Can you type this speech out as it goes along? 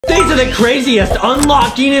the craziest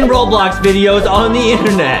unlocking in Roblox videos on the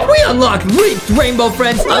internet. We unlocked leaked Rainbow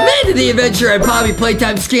Friends, Amanda the Adventure, and Poppy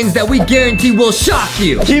Playtime skins that we guarantee will shock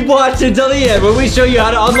you. Keep watching until the end where we show you how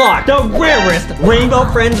to unlock the rarest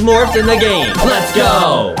Rainbow Friends morphs in the game. Let's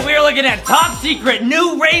go. We're looking at top secret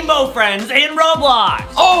new Rainbow Friends in Roblox.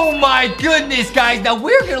 Oh my goodness, guys. Now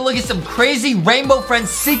we're gonna look at some crazy Rainbow Friends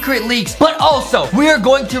secret leaks, but also we are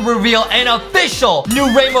going to reveal an official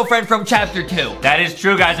new Rainbow Friend from Chapter 2. That is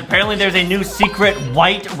true, guys. Apparently there's a new secret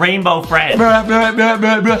white Rainbow Friend.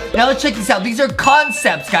 Now let's check this out. These are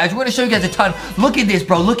concepts, guys. We're gonna show you guys a ton. Look at this,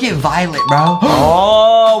 bro. Look at Violet, bro.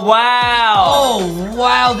 Oh, wow. Oh,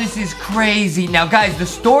 wow. This is crazy. Now, guys, the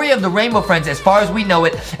story of the Rainbow Friends, as far as we know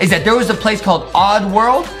it, is that there was a place called Odd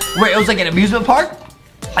World where it was like an amusement park.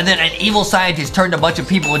 And then an evil scientist turned a bunch of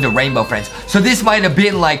people into Rainbow Friends. So this might have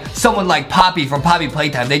been like someone like Poppy from Poppy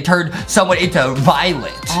Playtime. They turned someone into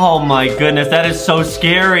Violet. Oh my goodness, that is so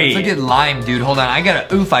scary. Look at Lime, dude. Hold on, I got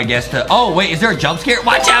to oof, I guess, to... Oh, wait, is there a jump scare?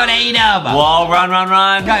 Watch out, Adam! Whoa, run, run,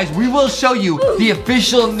 run. Guys, we will show you the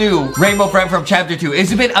official new Rainbow Friend from Chapter 2.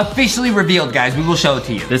 It's been officially revealed, guys. We will show it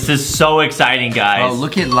to you. This is so exciting, guys. Oh,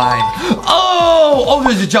 look at Lime. Oh,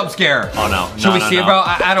 there's a jump scare. Oh, no. Should we see it, bro?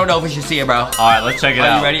 I don't know if we should see it, bro. All right, let's check it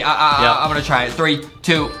out. Are you ready? Yep. I'm gonna try it. 3,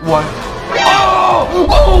 2, 1.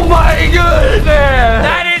 Oh my goodness!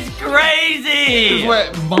 That is crazy!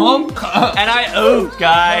 Wait, bump? And I oofed,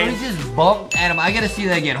 guys. Let me just bump Adam. I gotta see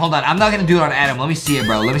that again. Hold on. I'm not gonna do it on Adam. Let me see it,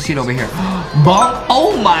 bro. Let me see it over here. Bump.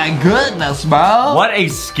 Oh my goodness, bro. What a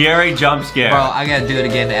scary jump scare. Bro, I gotta do it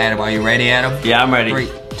again to Adam. Are you ready, Adam? Yeah, I'm ready.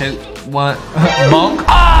 3, 2, 1. Bump.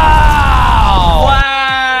 Oh! Wow!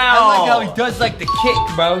 I like how he does like the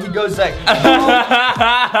kick, bro. He goes like...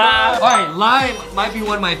 Alright, Lime might be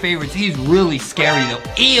one of my favorites. He's really scary, though.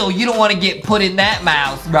 Ew, you don't want to get put in that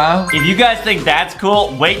mouth, bro. If you guys think that's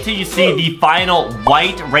cool, wait till you see the final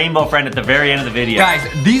white Rainbow Friend at the very end of the video. Guys,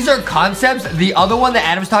 these are concepts. The other one that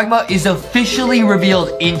Adam's talking about is officially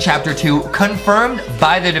revealed in Chapter 2, confirmed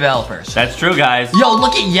by the developers. That's true, guys. Yo,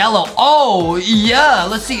 look at Yellow. Oh, yeah.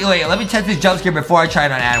 Let's see. Wait, let me test this jump scare before I try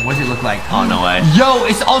it on Adam. What does it look like? Oh, no way. Yo,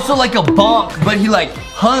 it's also like a bonk, but he like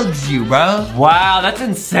hugs you, bro. Wow, that's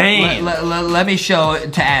insane. Let me show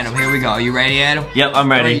it to Adam. Here we go. You ready, Adam? Yep, I'm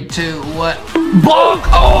ready. 3, 2, 1. Bonk!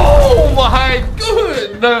 Oh my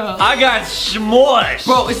goodness! I got smushed.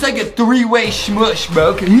 Bro, it's like a 3-way smush,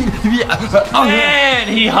 bro. Man,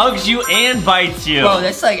 he hugs you and bites you. Bro,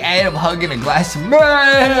 that's like Adam hugging a glass of milk.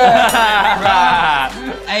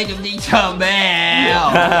 Adam needs some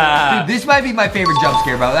milk. Dude, this might be my favorite jump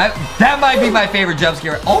scare, bro. That might be my favorite jump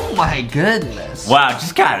scare. Oh my goodness. Wow,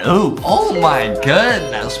 just got ooh. Oh my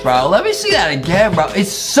goodness, bro. Let me see that again, bro. It's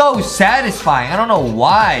so satisfying. I don't know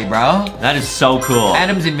why, bro. That is so cool.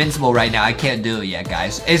 Adam's invincible right now. I can't do it yet,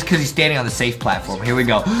 guys. It's because he's standing on the safe platform. Here we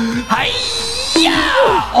go. Hi-ya!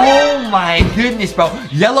 Oh my goodness, bro.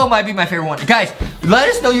 Yellow might be my favorite one. Guys, let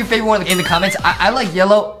us know your favorite one in the comments. I like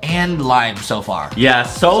yellow and lime so far. Yeah,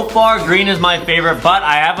 so far green is my favorite, but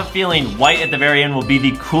I have a feeling white at the very end will be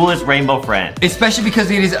the coolest Rainbow Friend. Especially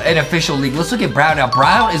because it is an official leak. Let's look at brown now.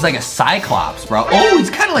 Brown is like a cyclops, bro. Oh,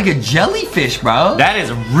 it's kind of like a jellyfish, bro. That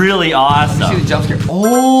is really awesome. Let me see the jump scare.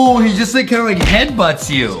 Oh, he just like kind of like headbutts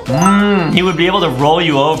you. He would be able to roll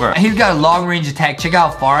you over. He's got a long range attack. Check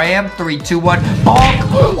out how far I am. 3, 2, 1. Bonk.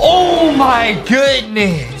 Oh my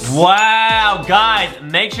goodness. Wow, guys,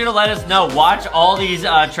 make sure to let us know. Watch all these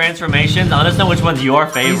transformations. Let us know which one's your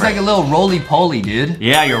favorite. He's like a little roly-poly, dude.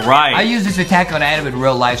 Yeah, you're right. I use this attack on Adam in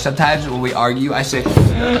real life. Sometimes when we argue, I say...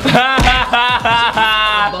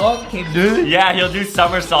 bonk him, dude. Yeah, he'll do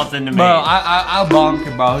somersaults into me. Bro, I'll bonk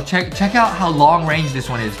him, bro. Check out how long range this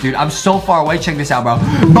one is, dude. I'm so far away. Check this out, bro.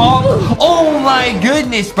 Bonk. Oh my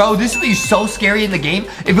goodness, bro. This would be so scary in the game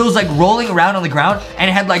if it was like rolling around on the ground and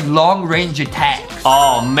it had like long range attacks.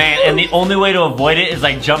 Oh man, and the only way to avoid it is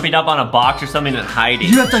like jumping up on a box or something and hiding.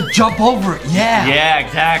 You have to jump over it, yeah. Yeah,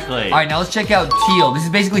 exactly. All right, now let's check out teal. This is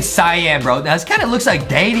basically cyan, bro. Now this kind of looks like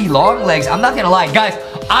Daddy Long Legs. I'm not gonna lie, guys.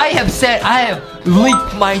 I have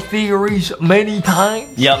leaked my theories many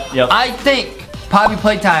times. Yep. I think Poppy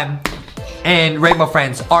Playtime and Rainbow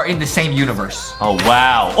Friends are in the same universe. Oh,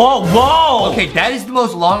 wow. Oh, whoa. Okay, that is the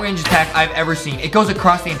most long-range attack I've ever seen. It goes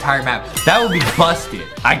across the entire map. That would be busted.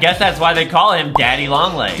 I guess that's why they call him Daddy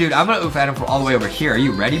Longlegs. Dude, I'm gonna oof at him from all the way over here. Are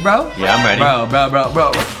you ready, bro? Yeah, I'm ready.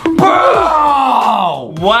 Bro.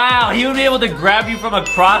 Wow, he would be able to grab you from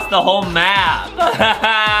across the whole map.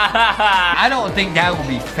 I don't think that would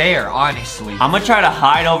be fair, honestly. I'm gonna try to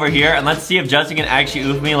hide over here, and let's see if Justin can actually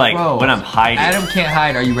oof me like when I'm hiding. Adam can't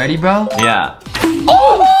hide. Are you ready, bro? Yeah.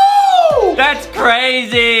 Oh! That's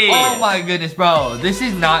crazy. Oh my goodness, bro. This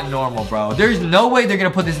is not normal, bro. There's no way they're gonna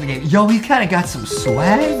put this in the game. Yo, he's kind of got some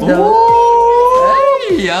swag, though.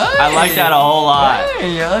 Hey, I like that a whole lot.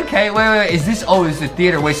 Hey, okay, wait. Is this, oh, it's the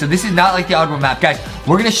theater. Wait, so this is not like the Oddworld map. Guys,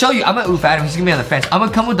 we're gonna show you. I'm gonna oof at him. He's gonna be on the fence. I'm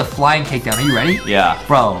gonna come with the flying takedown. Are you ready? Yeah.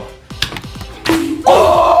 Bro.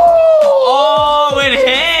 Oh, it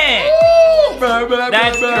hit.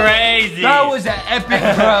 That's crazy. That was an epic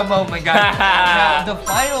moment, guys. Now, the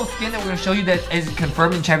final skin that we're gonna show you that is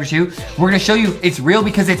confirmed in Chapter 2, we're gonna show you it's real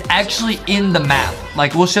because it's actually in the map.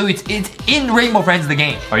 Like, we'll show you it's in Rainbow Friends, the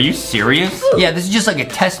game. Are you serious? Yeah, this is just like a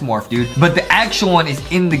test morph, dude. But the actual one is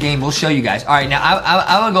in the game. We'll show you guys. All right, now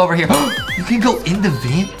I'm gonna go over here. You can go in the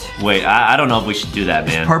vent? Wait, I don't know if we should do that,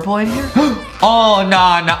 man. Is purple in here? Oh,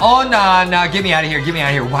 nah. Oh, nah. Get me out of here.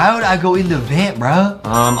 Why would I go in the vent, bro?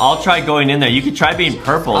 I'll try going in there. You could try being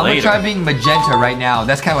purple later. I'm gonna try being magenta right now.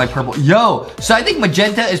 That's kind of like purple. Yo, so I think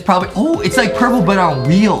magenta is probably, oh, it's like purple but on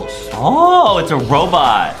wheels. Oh, it's a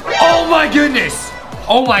robot. Oh my goodness.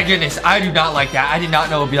 I do not like that. I did not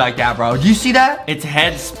know it would be like that, bro. Do you see that? Its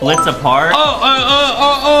head splits apart. No.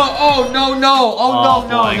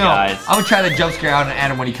 Guys. I'm gonna try to jump scare out on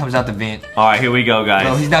Adam when he comes out the vent. All right, here we go, guys.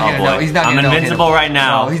 Bro, he's not gonna know. He's not gonna know. I'm invincible right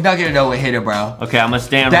now. No, he's not gonna know what hit him, bro. Okay, I'm gonna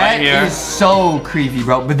stand right here. That is so creepy,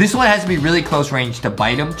 bro. But this one has to be really close range to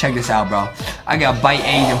bite him. Check this out, bro. I gotta bite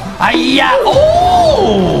him.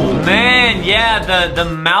 Oh! Man, yeah, the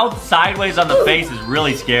mouth sideways on the face is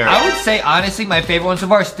really scary. I would say, honestly, my favorite one so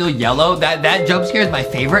far is still yellow. That jump scare is my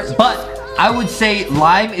favorite. But I would say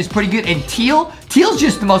lime is pretty good. And teal's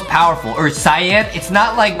just the most powerful. Or cyan. It's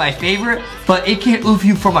not like my favorite, but it can oof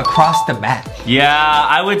you from across the map. Yeah,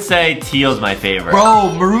 I would say teal's my favorite.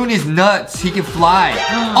 Bro, maroon is nuts. He can fly.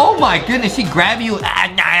 Oh my goodness, he grab you.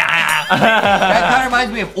 That kind of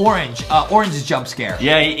reminds me of orange. Orange's jump scare.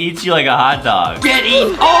 Yeah, he eats you like a hot dog. Get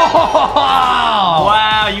eaten. Oh!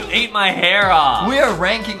 Wow, you ate my hair off. We are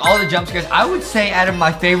ranking all the jump scares. I would say, Adam,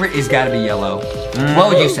 my favorite is gotta be yellow. What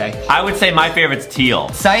would you say? I would say my favorite's teal.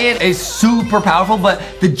 Cyan is super powerful, but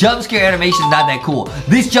the jump scare animation is not that cool.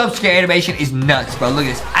 This jump scare animation is nuts, bro. Look at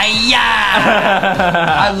this.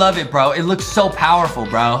 I love it, bro. It looks so powerful,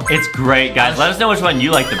 bro. It's great, guys. Let us know which one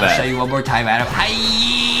you like the best. I'll show you one more time, Adam.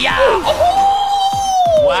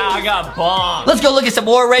 Wow, I got bombed. Let's go look at some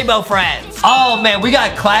more Rainbow Friends. Oh, man, we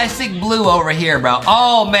got classic blue over here, bro.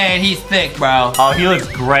 Oh, man, he's thick, bro. Oh, he looks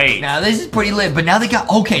great. Now, this is pretty lit, but now they got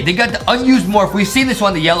the unused morph. We've seen this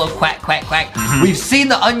one, the yellow, quack. We've seen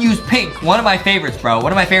the unused pink. One of my favorites, bro.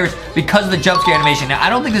 One of my favorites because of the jump scare animation. Now, I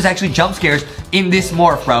don't think there's actually jump scares in this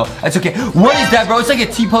morph, bro. That's okay. What is that, bro? It's like a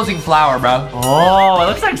T-posing flower, bro. Oh, it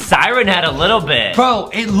looks like Siren Head a little bit.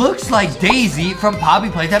 Bro, it looks like Daisy from Poppy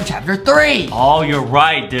Playtime Chapter 3. Oh, you're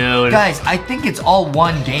right, dude. Guys, I think it's all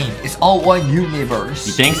one game. It's all one universe.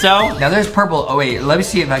 You think so? Now, there's purple. Oh, wait. Let me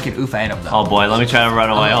see if I can oof at him, though. Oh, boy. Let me try to run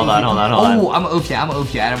away. Hold on. Oh, I'm gonna oof you.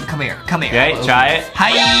 Adam, come here. Okay, try it.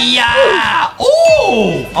 Hiya!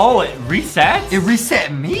 Oh! Oh, it resets? It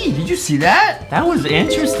reset me. Did you see that? That was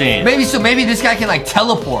interesting. Maybe this guy can, like,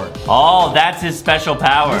 teleport. Oh, that's his special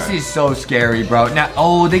power. This is so scary, bro. Now,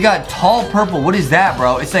 oh, they got tall purple. What is that,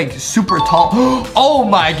 bro? It's, like, super tall. Oh,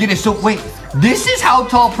 my goodness. So, wait. This is how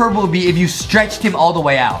tall purple would be if you stretched him all the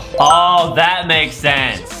way out. Oh, that makes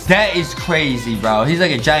sense. That is crazy, bro. He's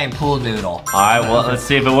like a giant pool noodle. All right, well, let's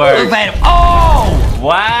see if it works. Look at him. Oh!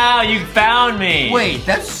 Wow, you found me. Wait,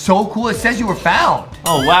 that's so cool. It says you were found.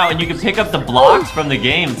 Oh, wow, and you can pick up the blocks from the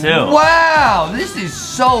game, too. Wow, this is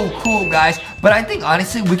so cool, guys. But I think,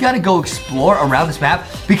 honestly, we gotta go explore around this map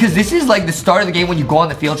because this is like the start of the game when you go on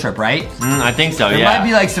the field trip, right? I think so, There might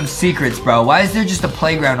be like some secrets, bro. Why is there just a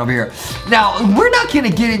playground over here? Now, we're not gonna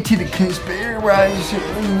get into the conspiracy,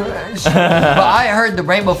 but I heard the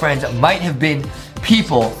Rainbow Friends might have been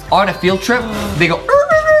people on a field trip. They go,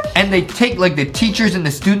 and they take like the teachers and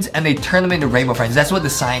the students and they turn them into Rainbow Friends. That's what the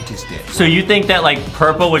scientists did. So you think that like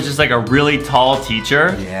purple was just like a really tall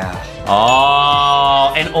teacher? Yeah.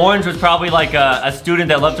 Oh, and orange was probably like a student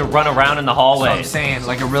that loved to run around in the hallways. That's what I'm saying,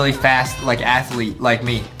 like a really fast like athlete like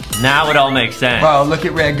me. Now it all makes sense. Bro, look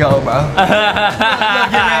at Red go, bro. Look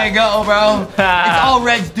at Red go, bro. It's all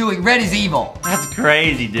Red's doing. Red is evil. That's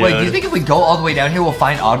crazy, dude. Wait, do you think if we go all the way down here, we'll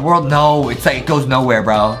find Oddworld? No, it's like it goes nowhere,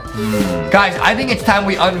 bro. Guys, I think it's time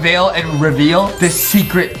we unveil and reveal the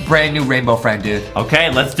secret brand new Rainbow Friend, dude.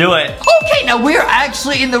 Okay, let's do it. Okay, now we're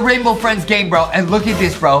actually in the Rainbow Friends game, bro. And look at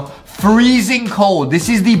this, bro. freezing cold. This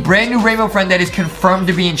is the brand new rainbow friend that is confirmed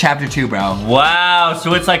to be in chapter 2, bro. Wow,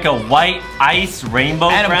 so it's like a white ice rainbow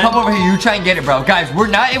Adam, friend? come over here. You try and get it, bro. Guys, we're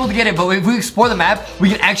not able to get it, but if we explore the map, we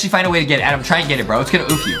can actually find a way to get it. Adam, try and get it, bro. It's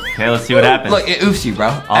gonna oof you. Okay, let's see what happens. Look, it oofs you,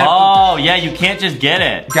 bro. Oh, yeah, you can't just get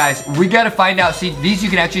it. Guys, we gotta find out. See, these you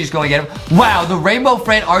can actually just go and get them. Wow, the Rainbow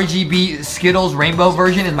Friend RGB Skittles rainbow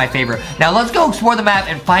version is my favorite. Now, let's go explore the map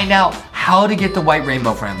and find out how to get the white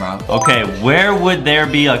rainbow friend, bro. Okay, where would there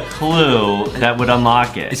be a clue that would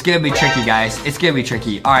unlock it? It's gonna be tricky, guys. It's gonna be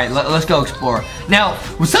tricky. All right, let's go explore. Now,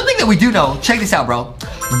 with something that we do know, check this out, bro.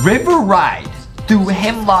 River ride through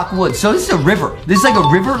Hemlock Woods. So this is a river. This is like a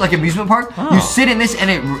river, like amusement park. Oh. You sit in this and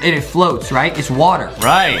it floats, right? It's water.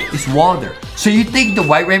 Right. It's water. So you think the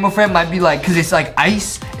white rainbow friend might be like, because it's like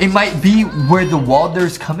ice, it might be where the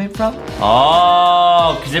water's coming from?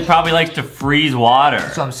 Oh, because it probably likes to freeze water.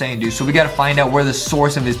 That's what I'm saying, dude. So we gotta find out where the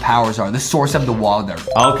source of his powers are, the source of the water.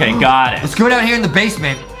 Okay, got it. Let's go down here in the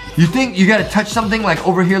basement. You think you gotta touch something like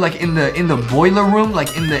over here, like in the boiler room,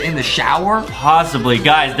 like in the shower? Possibly.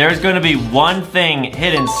 Guys, there's going to be one thing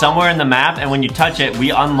hidden somewhere in the map, and when you touch it,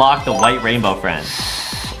 we unlock the white rainbow friend.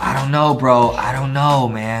 I don't know, bro. I don't know,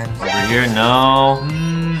 man. Over here, no.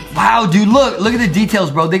 Wow, dude, look at the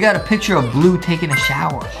details, bro. They got a picture of Blue taking a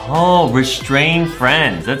shower. Oh, restrained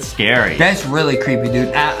friends. That's scary. That's really creepy,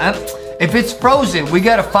 dude. If it's frozen, we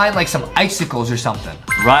gotta find like some icicles or something.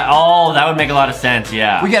 Right. Oh, that would make a lot of sense,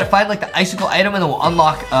 yeah. We gotta find like the icicle item and then we'll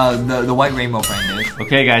unlock the white rainbow friend, dude.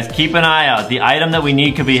 Okay, guys, keep an eye out. The item that we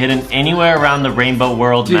need could be hidden anywhere around the Rainbow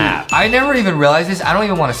World Dude, map. I never even realized this. I don't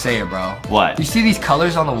even want to say it, bro. What? You see these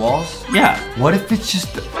colors on the walls? Yeah. What if it's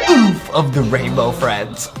just the oof of the rainbow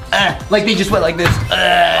friends? Like they just went like this.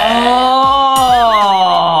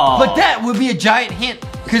 Oh! But that would be a giant hint.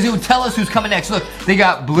 Because it would tell us who's coming next. Look, they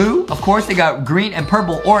got blue, of course, they got green and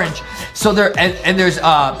purple, orange. So there, and there's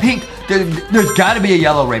pink. There's gotta be a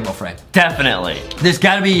yellow rainbow friend. Definitely. There's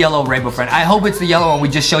gotta be a yellow rainbow friend. I hope it's the yellow one we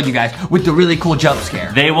just showed you guys with the really cool jump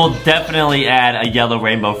scare. They will definitely add a yellow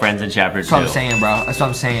rainbow friends in chapter 2. That's what I'm saying, bro. That's what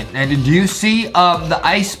I'm saying. And do you see the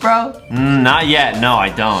ice, bro? Not yet. No, I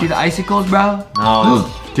don't. See the icicles, bro? No.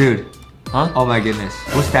 Dude. Huh? Oh my goodness.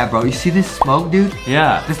 What's that, bro? You see this smoke, dude?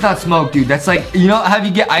 Yeah. That's not smoke, dude. That's like, you know how you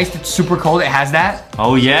get ice that's super cold? It has that?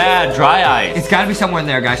 Oh yeah, dry ice. It's gotta be somewhere in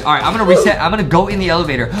there, guys. All right, I'm gonna reset. I'm gonna go in the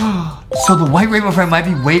elevator. So the white rainbow friend might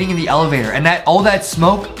be waiting in the elevator, and that all that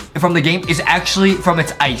smoke from the game is actually from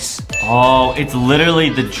its ice. Oh, it's literally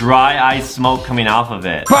the dry ice smoke coming off of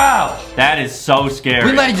it. Bro! That is so scary.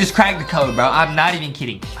 We might have just cracked the code, bro. I'm not even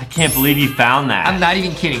kidding. I can't believe you found that. I'm not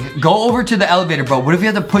even kidding. Go over to the elevator, bro. What if you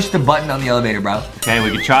have to push the button on the elevator, bro? Okay,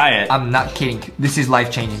 we could try it. I'm not kidding. This is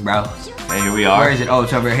life-changing, bro. Okay, here we are. Where is it? Oh,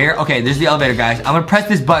 it's over here. Okay, there's the elevator, guys. I'm gonna press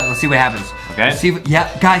this button. Let's see what happens. Okay. Let's see if, yeah,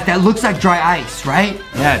 guys, that looks like dry ice, right?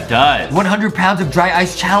 Yeah, it does. 100 pounds of dry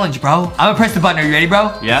ice challenge, bro. I'm gonna press the button. Are you ready,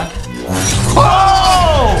 bro? Yeah?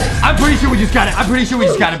 Oh! I'm pretty sure we just got it. I'm pretty sure we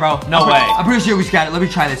just got it, bro. No way. I'm pretty sure we just got it. Let me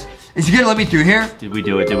try this. Is he gonna let me through here? Did we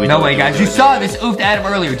do it? Did we do it? No way, Did we guys. do You it? saw this oofed Adam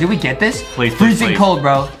earlier. Did we get this? Please, please, Freezing please. cold,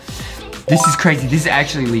 bro. This is crazy. This is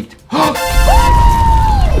actually leaked.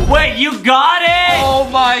 Wait, you got it? Oh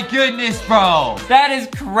my goodness, bro. That is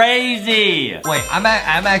crazy. Wait, I'm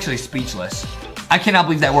actually speechless. I cannot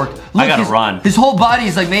believe that worked. I gotta run. His whole body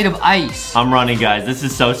is like made of ice. I'm running, guys. This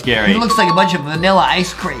is so scary. He looks like a bunch of vanilla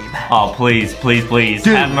ice cream. Oh, please, please, please.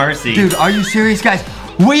 Dude, have mercy. Dude, are you serious, guys?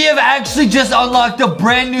 We have actually just unlocked a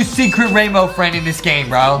brand new secret rainbow friend in this game,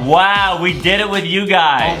 bro. Wow, we did it with you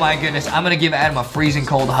guys. Oh my goodness. I'm gonna give Adam a freezing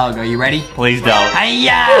cold hug. Are you ready? Please don't.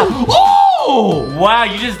 Hiya! Oh! Wow,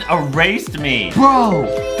 you just erased me. Bro,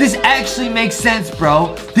 this actually makes sense,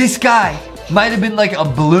 bro. This guy might have been like a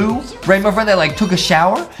blue rainbow friend that like took a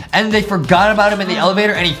shower and they forgot about him in the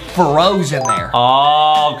elevator and he froze in there.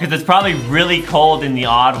 Oh, because it's probably really cold in the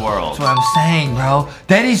odd world. That's what I'm saying, bro.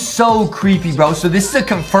 That is so creepy, bro. So this is a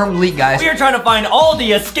confirmed leak, guys. We are trying to find all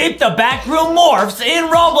the escape the backroom morphs in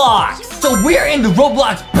Roblox. So we're in the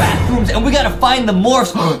Roblox bathrooms and we gotta find the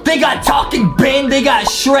morphs. They got Talking Ben, they got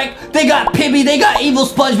Shrek, they got Pibby, they got Evil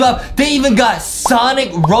SpongeBob, they even got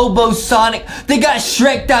Sonic, Robo Sonic, they got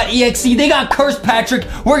Shrek.exe, they got Cursed Patrick.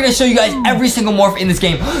 We're gonna show you guys every single morph in this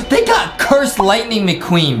game. They got Cursed Lightning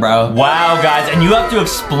McQueen, bro. Wow, guys, and you have to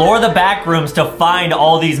explore the back rooms to find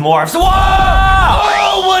all these morphs. Whoa!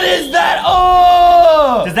 Oh, what is that? Oh!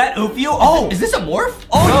 Does that oof you? Is this a morph?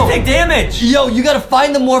 Oh, no. you take damage. Yo, you gotta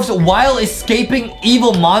find the morphs while escaping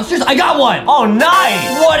evil monsters. I got one. Oh,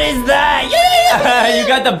 nice. What is that? Yeah. You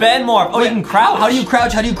got the Ben morph. Oh, you can crouch. How do you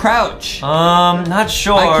crouch? How do you crouch? Not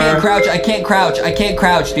sure. I can't crouch. I can't crouch. I can't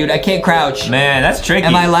crouch, dude. I can't crouch. Man, that's tricky.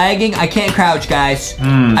 Am I lagging? I can't crouch, guys.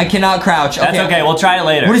 I cannot crouch. That's okay. We'll try it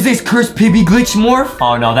later. What is this cursed Pibby glitch morph?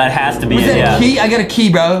 Oh, no, that has to be Was it, that a key? I got a key,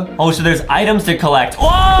 bro. Oh, so there's items to collect.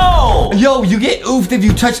 Whoa! Yo, you get oofed if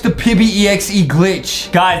you touch the Pibby EXE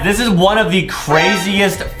glitch. Guys, this is one of the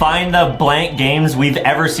craziest find the blank games we've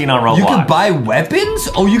ever seen on Roblox. You can buy weapons?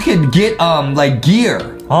 Oh, you can get, like,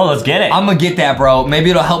 gear. Oh, let's get it. I'm gonna get that, bro. Maybe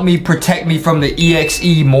it'll help me protect me from the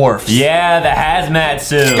EXE morphs. Yeah, the hazmat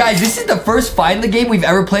suit. Guys, this is the first find the game we've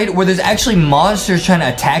ever played where there's actually monsters trying to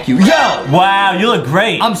attack you. Yo! Wow, you look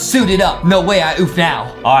great. I'm suited up. No way, I oof now.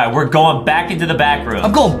 All right, we're going back into the back room.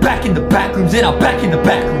 I'm going back in the back rooms, and I'm back in the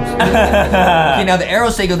back rooms. Okay, now the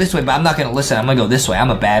arrows say go this way, but I'm not gonna listen. I'm gonna go this way. I'm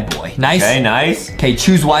a bad boy. Nice? Okay, nice. Okay,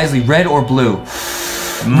 choose wisely, red or blue.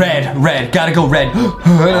 Red, gotta go red.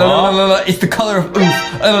 It's the color of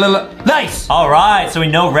oof. Nice! All right, so we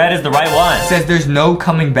know red is the right one. It says there's no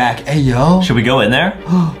coming back. Hey, yo. Should we go in there?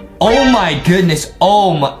 Oh my goodness.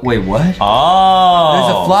 Oh my, wait, what? Oh.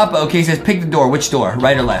 There's a flop. Okay, it says pick the door. Which door?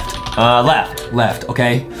 Right or left? Left. Left,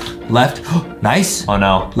 okay. Left. Nice. Oh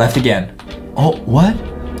no. Left again. Oh, what?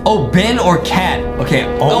 Oh, Ben or cat. Okay.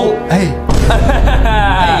 Oh, hey.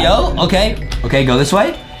 Hey, yo. Okay. Okay, go this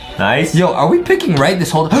way. Nice. Yo, are we picking right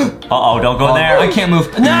this whole... Uh-oh, don't go in there. I can't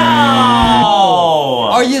move. No!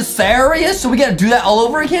 Are you serious? So we gotta do that all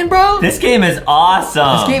over again, bro? This game is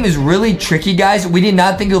awesome. This game is really tricky, guys. We did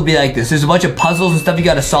not think it would be like this. There's a bunch of puzzles and stuff you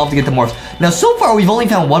gotta solve to get the morphs. Now, so far, we've only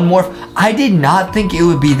found one morph. I did not think it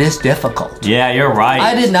would be this difficult. Yeah, you're right.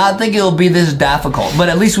 I did not think it would be this difficult. But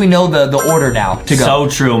at least we know the order now to go. So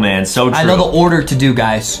true, man. So true. I know the order to do,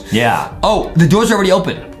 guys. Yeah. Oh, the door's already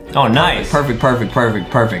open. Oh, nice. Perfect.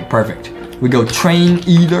 We go train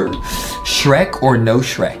either Shrek or no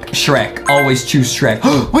Shrek. Shrek. Always choose Shrek.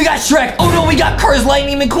 We got Shrek. Oh no, we got Cars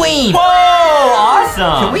Lightning McQueen. Whoa,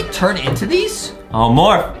 awesome. Can we turn into these? Oh,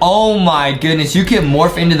 morph. Oh my goodness, you can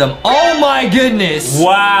morph into them. Oh my goodness.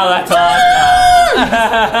 Wow, that's awesome.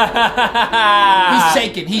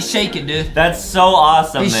 He's shaking, dude. That's so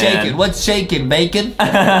awesome, He's man. shaking. What's shaking, bacon?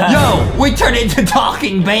 Yo, we turned into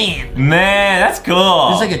talking band. Man, that's cool.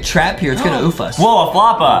 There's like a trap here. It's gonna oof us. Whoa, a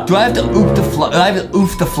floppa. Do I have to oof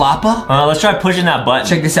the floppa? Let's try pushing that button.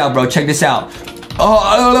 Check this out, bro. Check this out.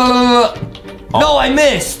 No, I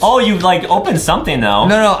missed. Oh, you like opened something though.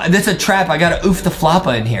 No, that's a trap. I gotta oof the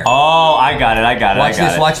floppa in here. Oh, I got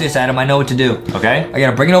it. Watch this, Adam. I know what to do. Okay. I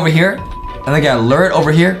gotta bring it over here, and I gotta lure it over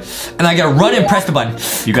here, and I gotta run and press the button.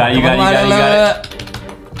 You got it.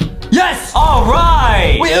 Yes! All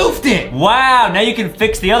right. We oofed it. Wow, now you can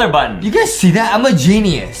fix the other button. You guys see that? I'm a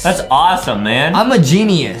genius. That's awesome, man. I'm a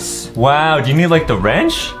genius. Wow, do you need like the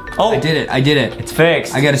wrench? Oh, I did it. It's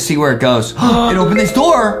fixed. I gotta see where it goes. It opened this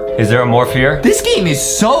door. Is there a morph here? This game is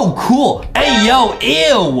so cool. Hey, yo,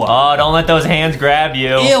 ew. Oh, don't let those hands grab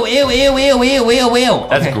you. Ew.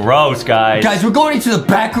 That's gross, guys. Guys, we're going into the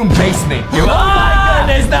backroom basement. Oh my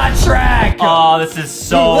goodness, not Shrek. Oh, this is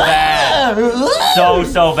so bad.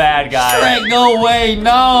 So bad, guys. Shrek, go away.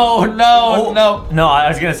 No. No, I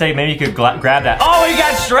was gonna say maybe you could grab that. Oh, you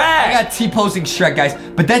got Shrek. I got T-posing Shrek, guys,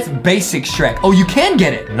 but that's basic Shrek. Oh, you can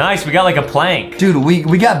get it. Nice, we got like a plank. Dude,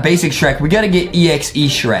 we got basic Shrek. We gotta get EXE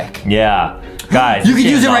Shrek. Yeah. Guys, you could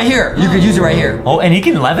use it right here. Oh, and he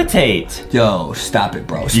can levitate. Yo, stop it,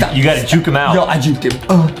 bro. Stop. You gotta juke him out. Yo, I juked him.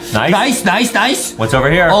 Nice. What's over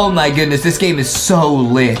here? Oh my goodness, this game is so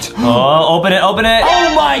lit. Oh, open it.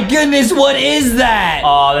 Oh my goodness, what is that?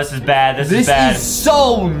 Oh, this is bad. This is bad. This is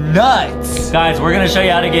so nuts. Guys, we're gonna show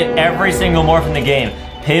you how to get every single morph in the game.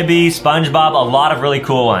 Pibby, SpongeBob, a lot of really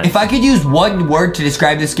cool ones. If I could use one word to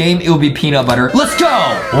describe this game, it would be peanut butter. Let's go!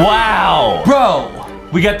 Wow! Bro!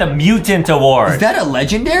 We got the Mutant Award. Is that a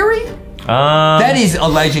legendary? That is a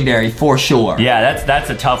legendary for sure. Yeah,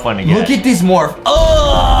 that's a tough one to get. Look at this morph.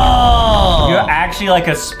 Oh! You're actually like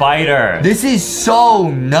a spider. This is so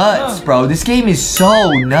nuts, bro. This game is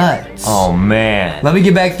so nuts. Oh, man. Let me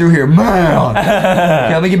get back through here. Man.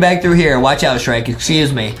 Okay, let me get back through here. Watch out, Shrek.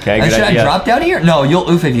 Excuse me. Okay, good should idea. I drop down here? No, you'll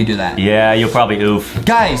oof if you do that. Yeah, you'll probably oof.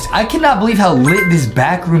 Guys, I cannot believe how lit this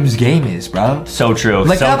backrooms game is, bro. So true.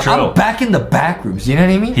 Like, so true. I'm back in the backrooms. You know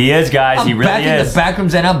what I mean? He is, guys. He really I'm back in the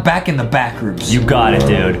backrooms, and I'm back in the backrooms. You got it,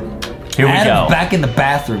 dude. Here we Adam's go. back in the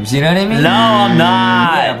bathrooms. You know what I mean? No, I'm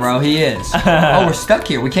not. Yeah, bro, he is. Oh, we're stuck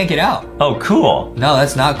here. We can't get out. Oh, cool. No,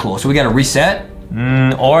 that's not cool. So we got to reset?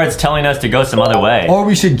 Or it's telling us to go some other way. Or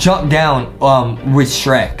we should jump down with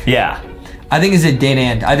Shrek. Yeah. I think it's a dead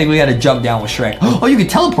end. I think we gotta jump down with Shrek. Oh, you can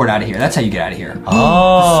teleport out of here. That's how you get out of here. Oh.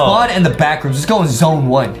 The spawn and the back rooms. Let's go in zone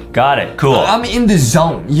 1. Got it. Cool. I'm in the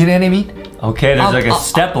zone. You know what I mean? Okay, there's like a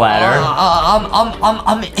step ladder.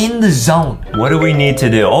 I'm in the zone. What do we need to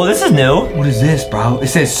do? Oh, this is new. What is this, bro? It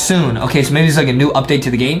says soon. Okay, so maybe it's like a new update to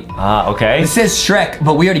the game. Okay. It says Shrek,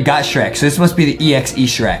 but we already got Shrek, so this must be the EXE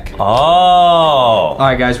Shrek. Oh. All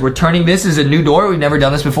right, guys, we're turning this as a new door. We've never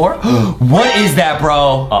done this before. What is that,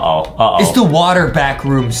 bro? Uh-oh. It's the water back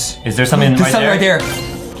rooms. Is there something There's right there? right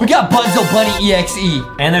there. We got Buzzo Bunny EXE.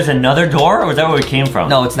 And there's another door, or was that where we came from?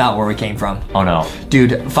 No, it's not where we came from. Oh, no.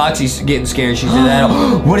 Dude, Foxy's getting scared. She's in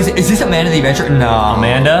that. What is it? Is this Amanda the Adventure? No.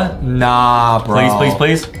 Amanda? Nah, bro.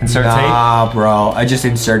 Please. Insert tape. Nah, bro. I just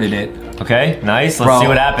inserted it. Okay, nice. Let's see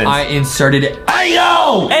what happens. I inserted it. I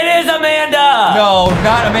know! It is Amanda! No,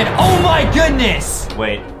 not Amanda. Oh my goodness!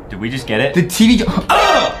 Wait, did we just get it? The TV.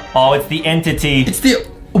 Oh, it's the entity. It's the.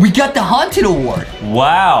 We got the Haunted Award.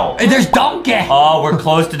 Wow. And there's Donkey. Oh, we're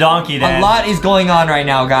close to Donkey then. A lot is going on right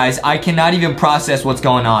now, guys. I cannot even process what's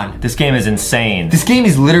going on. This game is insane. This game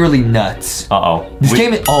is literally nuts. Uh-oh. This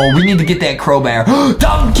game is. Oh, we need to get that crowbar.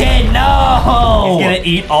 Donkey, no! He's gonna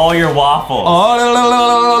eat all your waffles.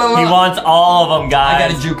 Oh, He wants all of them, guys. I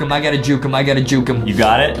gotta juke him. I gotta juke him. I gotta juke him. You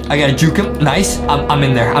got it? I gotta juke him. Nice. I'm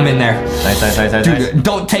in there. I'm in there. Nice. Dude,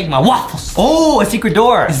 don't take my waffles. Oh, a secret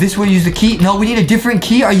door. Is this where you use the key? No, we need a different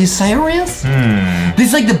key. Are you serious? This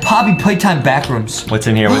is like the Poppy Playtime backrooms. What's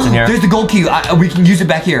in here? There's the gold key. We can use it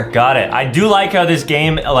back here. Got it. I do like how this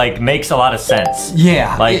game like makes a lot of sense.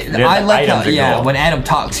 Yeah. Like I like how, cool. when Adam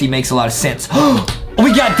talks, he makes a lot of sense.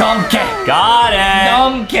 We got Donkey. Got it.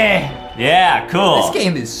 Donkey. Yeah, cool. This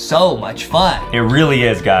game is so much fun. It really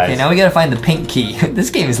is, guys. Okay, now we gotta find the pink key.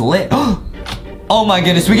 This game is lit. Oh my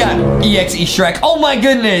goodness, we got EXE Shrek. Oh my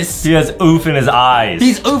goodness. He has oof in his eyes.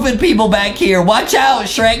 He's oofing people back here. Watch out,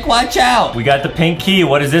 Shrek, watch out. We got the pink key.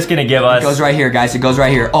 What is this gonna give us? It goes right here, guys. It goes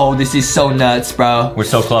right here. Oh, this is so nuts, bro. We're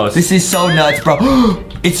so close. This is so nuts, bro.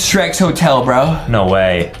 It's Shrek's hotel, bro. No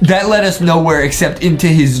way. That led us nowhere except into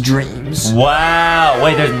his dreams. Wow.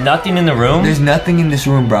 Wait, there's nothing in the room? There's nothing in this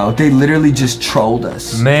room, bro. They literally just trolled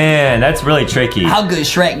us. Man, that's really tricky. How could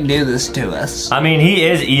Shrek do this to us? I mean, he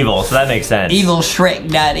is evil, so that makes sense. Evil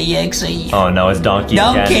Shrek.exe. Oh no, it's Donkey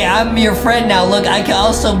Donkey, again. I'm your friend now. Look, I can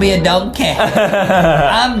also be a donkey.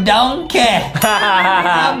 I'm Donkey.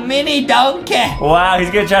 I'm Mini Donkey. Wow, he's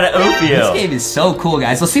gonna try to oof you. This game is so cool,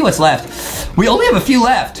 guys. Let's see what's left. We only have a few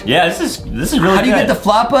left. Yeah, this is really How do you good. get the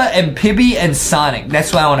Floppa and Pibby and Sonic?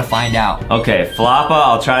 That's what I want to find out. Okay, Floppa,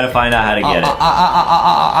 I'll try to find out how to get it.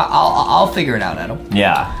 I'll figure it out, Adam.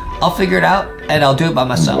 Yeah. I'll figure it out, and I'll do it by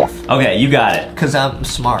myself. Okay, you got it. Because I'm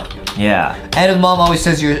smart. Yeah. Adam's mom always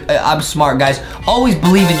says I'm smart, guys. Always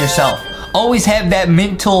believe in yourself. Always have that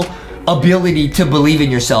mental ability to believe in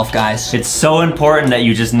yourself, guys. It's so important that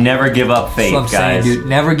you just never give up faith, That's what I'm guys. saying, dude.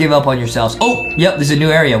 Never give up on yourselves. Oh, yep, there's a new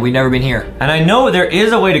area. We've never been here. And I know there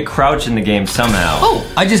is a way to crouch in the game somehow.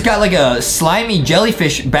 Oh, I just got like a slimy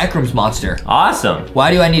jellyfish backrooms monster. Awesome. Why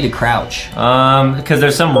do I need to crouch? Because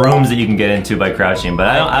there's some rooms that you can get into by crouching, but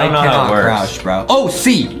I don't know how it works. Crouch, bro. Oh,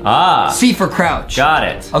 C. Ah. C for crouch. Got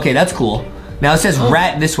it. Okay, that's cool. Now it says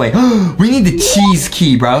rat this way. We need the cheese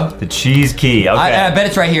key, bro. The cheese key. Okay. I bet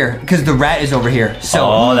it's right here because the rat is over here. So.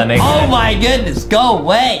 Oh, that makes sense. Oh my goodness, go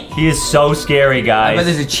away. He is so scary, I bet guys.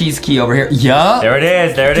 there's a cheese key over here. Yeah. There it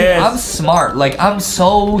is. There it is. I'm smart. Like, I'm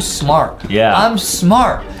so smart. Yeah. I'm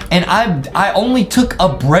smart. And I only took a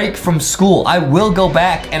break from school. I will go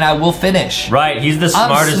back and I will finish. Right. He's the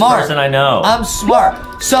smartest person I know. I'm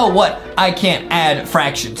smart. So what? I can't add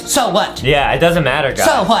fractions. So what? Yeah, it doesn't matter, guys.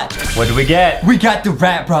 So what? What do we get? We got the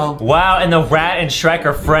rat, bro. Wow, and the rat and Shrek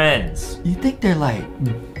are friends. You think they're like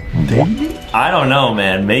dating? I don't know,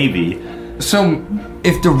 man. Maybe. So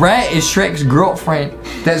if the rat is Shrek's girlfriend,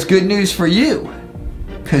 that's good news for you.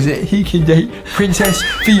 Cause he can date Princess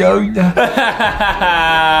Fiona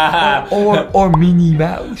or Minnie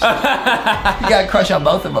Mouse. You got a crush on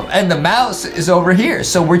both of them, and the mouse is over here,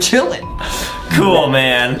 so we're chilling. Cool,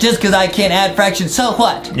 man. Just cause I can't add fractions, so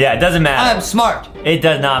what? Yeah, it doesn't matter. I'm smart. It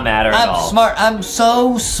does not matter at all. I'm smart. I'm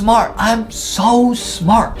so smart. I'm so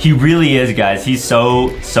smart. He really is, guys. He's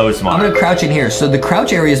so smart. I'm gonna crouch in here, so the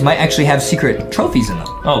crouch areas might actually have secret trophies in them.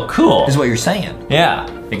 Oh, cool. Is what you're saying. Yeah,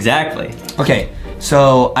 exactly. Okay.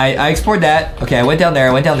 So I explored that. Okay, I went down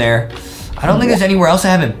there. I don't think there's anywhere else I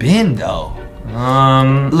haven't been though.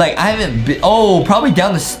 Like I haven't been. Oh, probably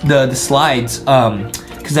down the slides.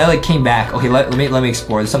 Because because I like came back. Okay, let me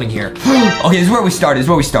explore. There's something here. Okay, this is where we started.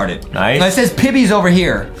 Nice. Now it says Pibby's over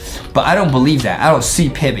here, but I don't believe that. I don't see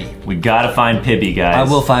Pibby. We gotta find Pibby, guys. I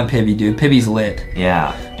will find Pibby, dude. Pibby's lit.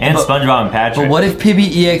 Yeah, and SpongeBob and Patrick. But what if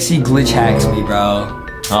Pibby EXE glitch hacks me, bro?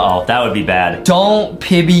 Uh-oh, that would be bad. Don't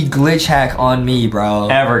Pibby glitch hack on me, bro.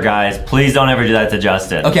 Ever, guys. Please don't ever do that to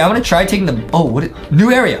Justin. Okay, I'm gonna try taking the,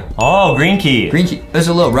 new area. Oh, green key. Green key. There's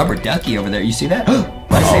a little rubber ducky over there. You see that?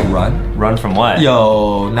 Why'd I say run? Run from what?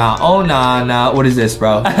 Yo, nah. Oh, nah. What is this,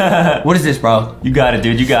 bro? What is this, bro? You got it,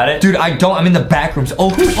 dude. You got it. Dude, I don't. I'm in the back rooms.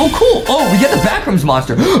 Oh, cool. Oh, we get the back rooms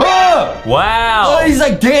monster. Ah! Wow. Oh, he's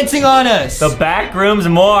like dancing on us. The back room's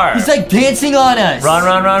more. He's like dancing on us. Run.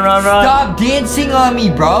 Stop dancing on me,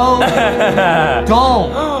 bro.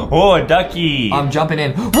 Don't. Oh, a ducky. I'm jumping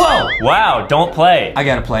in. Whoa. Wow, don't play. I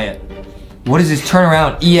gotta play it. What is this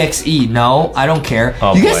turnaround EXE? No, I don't care.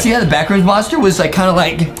 Oh, you guys boy. see how the backrooms monster was like kind of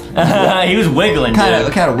like He was wiggling,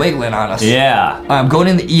 dude. kind of wiggling on us. Yeah. Alright, I'm going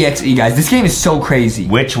in the EXE, guys. This game is so crazy.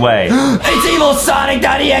 Which way? It's evil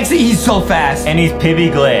Sonic.exe. He's so fast. And he's Pibby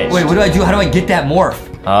glitch. Wait, what do I do? How do I get that morph?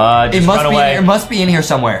 Just run away. It must be in here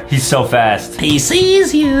somewhere. He's so fast. He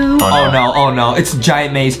sees you. Oh no. It's a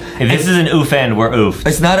giant maze. If this is an oof end, we're oof.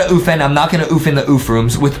 It's not a oof end. I'm not gonna oof in the oof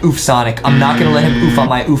rooms with oof Sonic. I'm not gonna let him oof on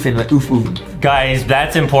my oof in the oof. Guys,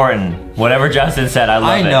 that's important. Whatever Justin said, I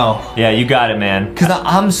love it. I know. Yeah, you got it, man. Cause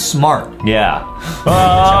I'm smart. Yeah.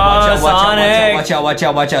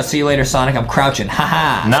 Watch out. See you later, Sonic. I'm crouching.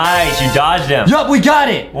 Haha. Nice, you dodged him. Yup, we got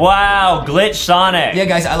it. Wow, glitch Sonic. Yeah,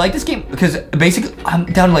 guys, I like this game because basically I'm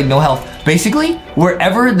down to like no health. Basically,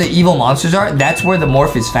 wherever the evil monsters are, that's where the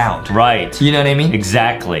morph is found. Right. You know what I mean?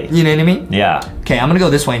 Exactly. You know what I mean? Yeah. Okay, I'm gonna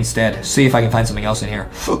go this way instead. See if I can find something else in here.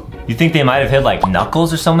 You think they might have hit like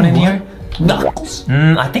Knuckles or someone in here? Knuckles.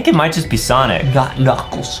 I think it might just be Sonic. Not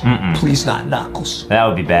Knuckles. Please, not Knuckles. That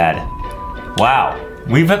would be bad. Wow.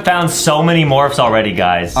 We've found so many morphs already,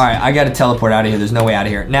 guys. All right, I gotta teleport out of here. There's no way out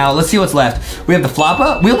of here. Now, let's see what's left. We have the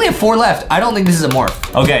Floppa. We only have 4 left. I don't think this is a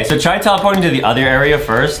morph. Okay, so try teleporting to the other area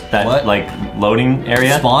first. That, like, loading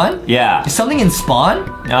area. Spawn? Yeah. Is something in spawn?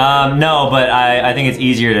 No, but I think it's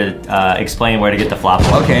easier to explain where to get the Floppa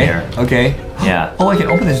from here. Okay. Yeah. Oh, I can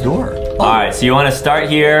open this door. Oh. All right, so you want to start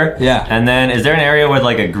here. Yeah. And then, is there an area with,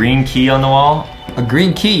 like, a green key on the wall? A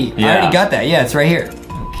green key? Yeah. I already got that. Yeah, it's right here.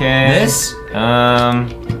 Okay. This? Hey,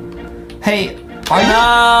 are you?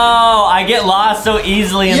 No, I get lost so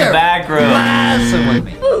easily in the back room. Messing with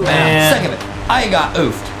me. Man. Second of it, I got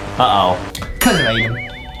oofed. Cause I ate him.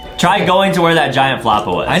 Try going to where that giant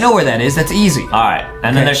Floppa was. I know where that is. That's easy. All right,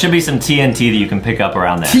 and then there should be some TNT that you can pick up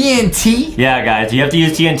around there. TNT? Yeah, guys, you have to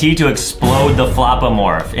use TNT to explode the Floppa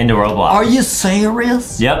morph into Roblox. Are you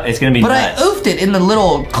serious? Yep, it's gonna be nuts. But I oofed it in the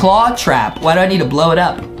little claw trap. Why do I need to blow it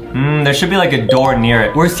up? There should be like a door near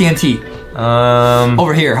it. Where's TNT?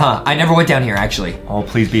 Over here, huh? I never went down here, actually. Oh,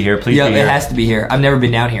 please be here, please be here. Yeah, it has to be here. I've never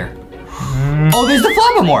been down here. Oh, there's the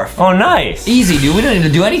Floppa morph. Oh, nice. Easy, dude. We don't need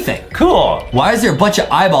to do anything. Cool. Why is there a bunch of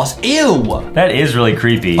eyeballs? Ew. That is really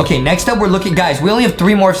creepy. Okay, next up we're looking, guys, we only have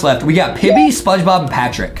 3 morphs left. We got Pibby, SpongeBob, and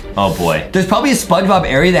Patrick. Oh, boy. There's probably a SpongeBob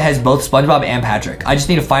area that has both SpongeBob and Patrick. I just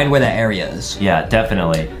need to find where that area is. Yeah,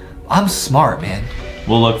 definitely. I'm smart, man.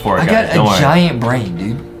 We'll look for it, guys. I got a giant brain,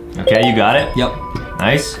 dude. Okay, you got it? Yep.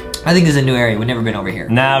 Nice. I think there's a new area. We've never been over here.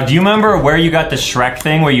 Now, do you remember where you got the Shrek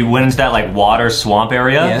thing, where you went into that like water swamp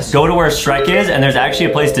area? Yes. Go to where Shrek is, and there's actually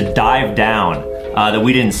a place to dive down that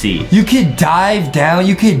we didn't see. You could dive down?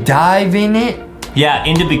 You could dive in it? Yeah,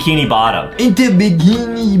 into Bikini Bottom. Into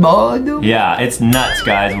Bikini Bottom? Yeah, it's nuts,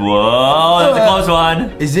 guys. Whoa, that's a close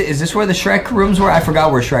one. Is this where the Shrek rooms were? I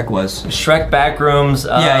forgot where Shrek was. Shrek back rooms.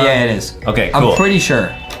 Yeah, it is. Okay, cool. I'm pretty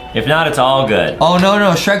sure. If not, it's all good. Oh, no,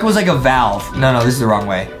 Shrek was like a valve. No, this is the wrong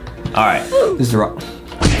way. All right. This is the wrong.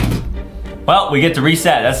 Well, we get to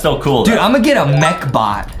reset. That's still cool, dude, though. I'm gonna get a mech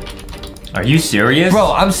bot. Are you serious?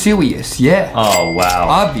 Bro, I'm serious, yeah. Oh, wow.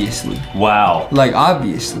 Obviously. Wow. Like,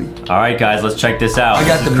 obviously. All right, guys, let's check this out. I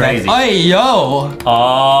got the crazy. Hey, yo.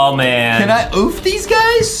 Oh, man. Can I oof these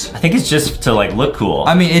guys? I think it's just to, like, look cool.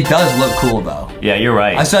 I mean, it does look cool, though. Yeah, you're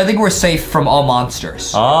right. So I think we're safe from all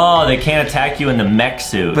monsters. Oh, they can't attack you in the mech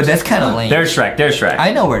suit. But that's kind of lame. There's Shrek.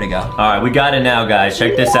 I know where to go. All right, we got it now, guys.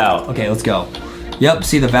 Check this out. Okay, let's go. Yep,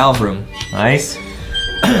 see the valve room. Nice.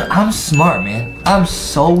 I'm smart, man. I'm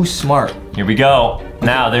so smart. Here we go.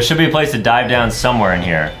 Now, there should be a place to dive down somewhere in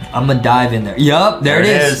here. I'm gonna dive in there. Yup, there it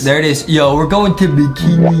is. There it is. Yo, we're going to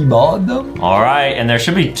Bikini Bottom. All right, and there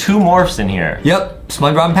should be 2 morphs in here. Yep,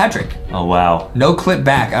 SpongeBob and Patrick. Oh, wow. No clip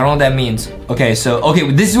back. I don't know what that means. Okay,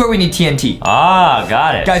 this is where we need TNT. Ah,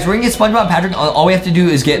 got it. Guys, we're gonna get SpongeBob and Patrick. All we have to do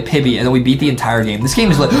is get Pibby, and then we beat the entire game. This game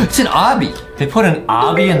is like, it's an obby. They put an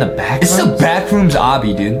obby in the back It's a backrooms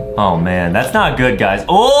obby, dude. Oh, man, that's not good, guys.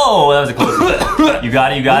 Oh, that was a close one. You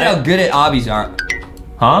got it, you got it? Look how good at obbies are.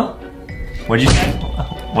 Huh? What'd you say?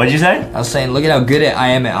 What'd you say? I was saying, look at how good I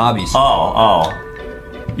am at obbies. Oh.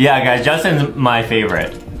 Yeah, guys, Justin's my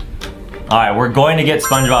favorite. All right, we're going to get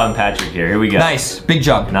SpongeBob and Patrick here. Here we go. Nice, big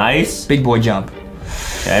jump. Nice. Big boy jump.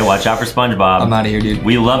 Okay, watch out for SpongeBob. I'm out of here, dude.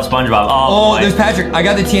 We love SpongeBob. Oh, boy. there's Patrick. I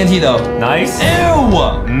got the TNT though. Nice.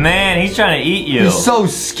 Ew! Man, he's trying to eat you. He's so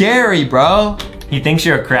scary, bro. He thinks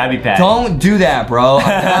you're a Krabby Patty. Don't do that, bro.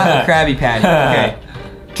 I'm not a Krabby Patty. Okay.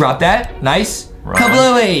 Drop that. Nice.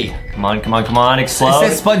 Kablooey. Come on, explode. It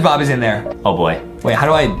says SpongeBob is in there. Oh boy. Wait,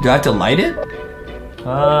 do I have to light it?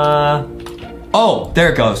 Oh,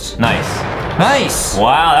 there it goes. Nice. Nice.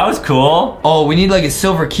 Wow, that was cool. Oh, we need like a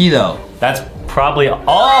silver key though. That's probably,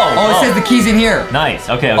 Oh, it says the key's in here. Nice,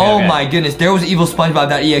 okay. Oh my goodness, there was evil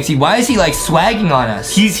SpongeBob.exe. Why is he like swagging on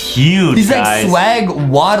us? He's huge, He's like guys. swag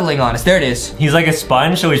waddling on us. There it is. He's like a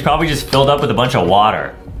sponge, so he's probably just filled up with a bunch of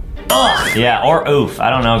water. Ugh. Yeah, or oof, I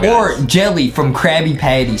don't know, guys. Or jelly from Krabby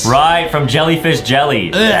Patties. Right, from jellyfish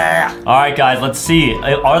jelly. Ugh. All right, guys, let's see.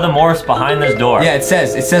 Are the morphs behind this door? Yeah, it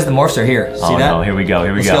says the morphs are here. See that? No, here we go,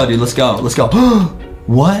 Let's go, dude. Let's go.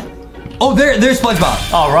 What? Oh, there's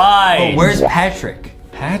SpongeBob. All right. But where's Patrick?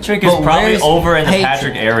 Patrick is probably over in the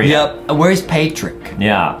Patrick area. Yep. Where's Patrick?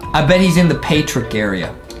 Yeah. I bet he's in the Patrick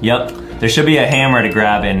area. Yep. There should be a hammer to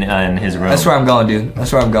grab in his room. That's where I'm going,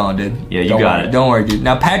 dude. Yeah, you got it. Don't worry, dude.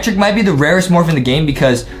 Now, Patrick might be the rarest morph in the game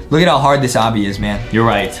because look at how hard this obby is, man. You're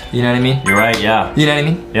right. You know what I mean? You're right, yeah. You know what I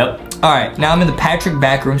mean? Yep. All right, now I'm in the Patrick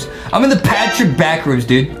backrooms.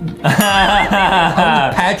 Dude.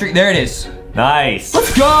 Patrick, there it is. Nice.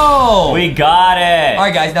 Let's go. We got it. All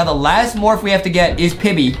right, guys. Now the last morph we have to get is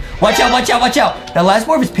Pibby. Watch out! Now, last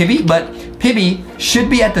morph is Pibby, but Pibby should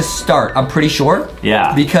be at the start. I'm pretty sure.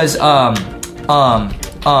 Yeah. Because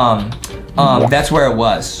that's where it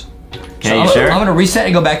was. Okay, so you sure? I'm gonna reset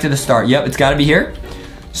and go back to the start. Yep, it's got to be here.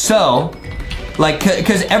 So, like,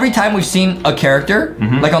 cause every time we've seen a character,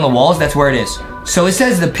 like on the walls, that's where it is. So it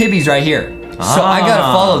says the Pibby's right here. So I gotta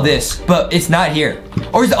follow this, but it's not here.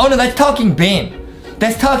 Or is it, oh no, that's Talking Ben.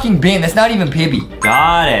 That's Talking Ben. That's not even Pibby.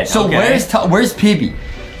 Got it. So okay. where's Pibby?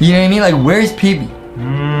 You know what I mean? Like, where's Pibby?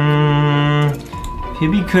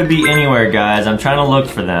 Pibby could be anywhere, guys. I'm trying to look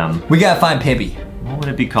for them. We gotta find Pibby. What would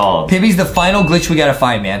it be called? Pibby's the final glitch we gotta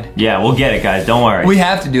find, man. Yeah, we'll get it, guys. Don't worry. We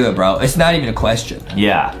have to do it, bro. It's not even a question.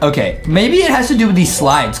 Yeah. Okay, maybe it has to do with these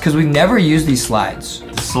slides, because we've never used these slides.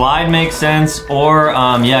 The slide makes sense, or,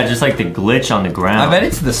 yeah, just like the glitch on the ground. I bet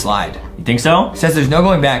it's the slide. You think so? It says there's no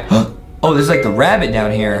going back. Oh, there's like the rabbit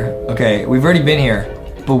down here. Okay, we've already been here.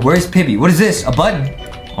 But where's Pibby? What is this? A button?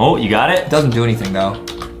 Oh, you got it? Doesn't do anything, though.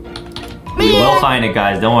 We will find it,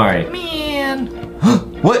 guys. Don't worry.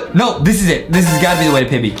 What? No, this is it. This has got to be the way to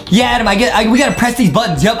Pibby. Yeah, Adam, we gotta press these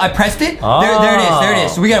buttons. Yep, I pressed it. Oh. There it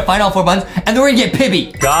is. So we gotta find all 4 buttons, and then we're gonna get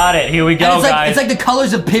Pibby. Got it. Here we go, guys. It's like the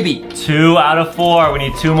colors of Pibby. 2 out of 4. We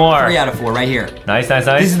need 2 more. 3 out of 4, right here. Nice.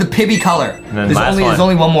 This is the Pibby color. And then There's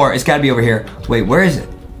only one more. It's gotta be over here. Wait, where is it?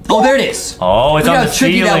 Oh, there it is. Oh, it's Look on how the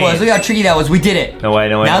tricky ceiling. that was. Look how tricky that was. We did it. No way.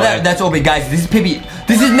 Now that's open, guys. This is Pibby.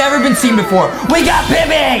 This has never been seen before. We got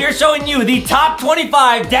Pibby. We're showing you the top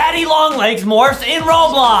 25 Daddy Longlegs morphs in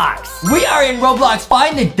Roblox. We are in Roblox.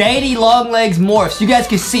 Find the Daddy Longlegs morphs. You guys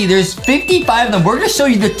can see there's 55 of them. We're gonna show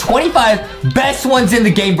you the 25 best ones in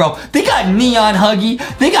the game, bro. They got Neon Huggy.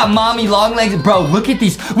 They got Mommy Longlegs. Bro, look at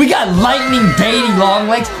these. We got Lightning Daddy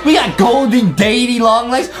Longlegs. We got Golden Daddy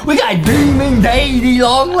Longlegs. We got Demon Daddy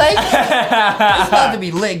Longlegs. It's about to be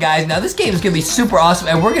lit, guys. Now, this game is gonna be super awesome,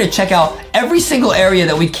 and we're gonna check out every single area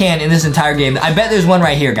that we can in this entire game. I bet there's one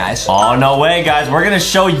right here, guys. Oh, no way, guys. We're gonna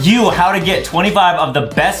show you how to get 25 of the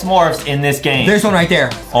best morphs in this game. There's one right there.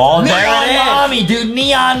 Oh, there Neon it is. Mommy, dude.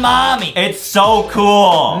 Neon Mommy. It's so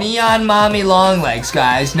cool. Neon Mommy Longlegs,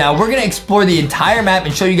 guys. Now, we're gonna explore the entire map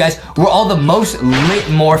and show you guys where all the most lit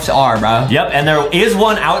morphs are, bro. Yep, and there is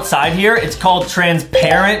one outside here. It's called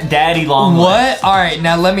Transparent Daddy Longlegs. What? All right,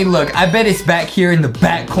 now let me look. I bet it's back here in the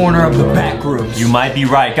back corner of the back rooms. You might be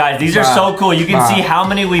right. Guys, these are so cool. You can see how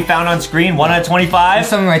many we found on screen. 1 out of 25. There's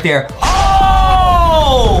something right there.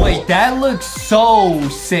 Oh! Wait, that looks so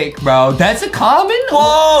sick, bro. That's a common?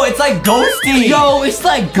 Whoa, it's like ghosty. Yo, it's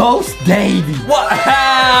like Ghost Davy. Wow.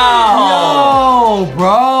 Yo,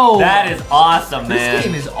 bro. That is awesome. awesome, man. This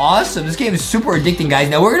game is awesome. This game is super addicting, guys.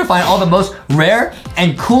 Now we're gonna find all the most rare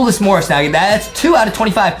and coolest morphs. Now that's 2 out of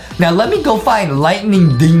 25. Now let me go find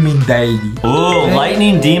Lightning Demon Daddy. Ooh,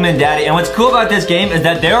 Lightning Demon Daddy. And what's cool about this game is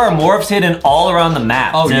that there are morphs hidden all around the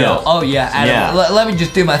map, too. Yeah. Oh, yeah. Adam, let me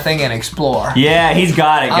just do my thing and explore. Yeah, he's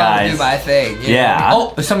got it, guys. I'll do my thing. Yeah.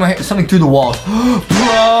 Oh, there's something through the walls.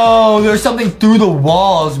 Bro, there's something through the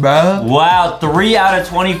walls, bro. Wow, 3 out of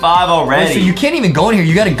 25 already. Wait, so you can't even go in here.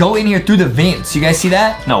 You gotta go in here through the vents. You guys see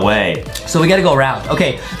that? No way. So we gotta go around.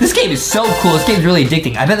 Okay, this game is so cool. This game's really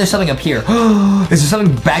addicting. I bet there's something up here. Is there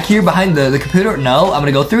something back here behind the computer? No, I'm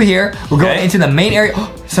gonna go through here. We're going into the main area.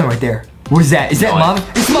 Something right there. What is that? Is that Mommy?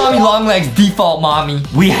 It's Mommy Longlegs, default Mommy.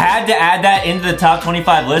 We had to add that into the top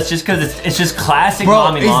 25 list just because it's just classic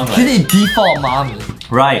Mommy Longlegs. Bro, it's default Mommy.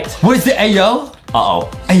 Right. What is it? Ayo? Uh-oh.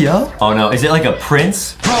 Ayo? Oh no, is it like a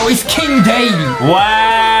prince? Bro, it's King Daddy.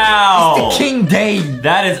 Wow. It's the King Daddy.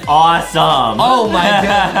 That is awesome. Oh my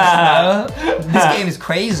goodness, bro. This game is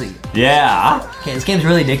crazy. Yeah. Okay, this game's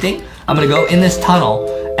really addicting. I'm gonna go in this tunnel,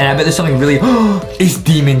 and I bet there's something really, it's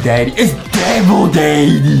Demon Daddy. It's Devil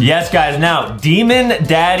Daddy. Yes, guys, now, Demon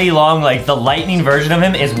Daddy Longlegs, the lightning version of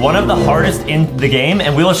him, is one of the hardest in the game,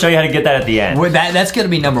 and we will show you how to get that at the end. That's gonna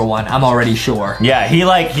be number 1, I'm already sure. Yeah, he is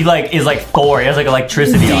like Thor. He has like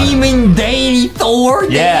electricity on him. Demon Daddy, Thor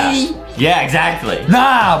Daddy. Yeah, exactly.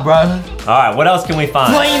 Nah, bro. All right, what else can we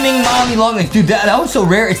find? Flaming Mommy Longlegs. Dude, that one's so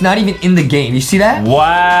rare, it's not even in the game. You see that?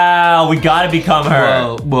 Wow, we gotta become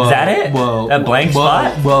her. Whoa. Is that it? Whoa. That blank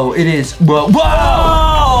spot? Whoa, it is. Whoa.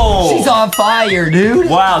 Whoa! She's on fire, dude.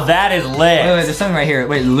 Wow, that is lit. Wait, there's something right here.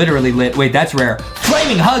 Wait, literally lit. Wait, that's rare.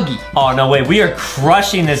 Flaming Huggy. Oh, no, wait, we are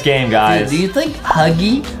crushing this game, guys. Dude, do you think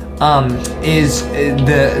Huggy is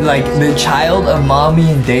the child of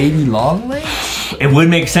Mommy and Daddy Longlegs? It would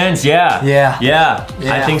make sense, yeah. Yeah.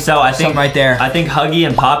 I think so. I think something right there. I think Huggy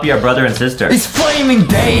and Poppy are brother and sister. It's Flaming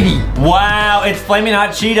Daddy. Wow, it's Flaming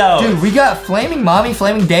Hot Cheetos. Dude, we got Flaming Mommy,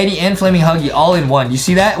 Flaming Daddy, and Flaming Huggy all in one. You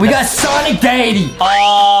see that? We got Sonic Daddy.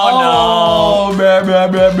 Oh, no.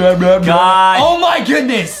 God. Oh my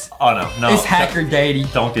goodness. Oh no. It's Hacker Daddy.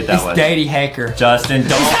 Don't get that one. It's Daddy Hacker. Justin,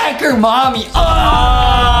 don't. It's Hacker Mommy.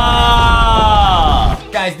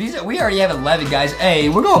 Guys, we already have 11, guys. Hey,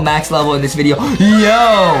 we're going max level in this video. Yo.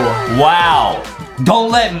 Wow.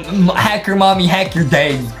 Don't let Hacker Mommy hack your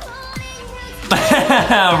daddy.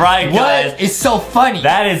 Right, guys. What? It's so funny.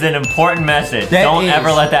 That is an important message. Don't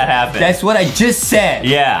ever let that happen. That's what I just said.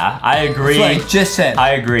 Yeah, I agree. That's what I just said.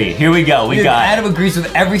 I agree. Here we go. We got Adam agrees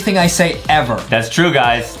with everything I say ever. That's true,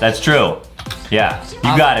 guys. That's true. Yeah,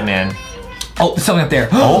 you got it, man. Oh, something up there.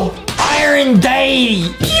 Oh. Iron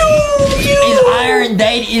Daddy. Is Iron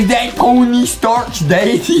Daddy? Is that Tony Stark's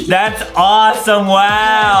daddy? That's awesome.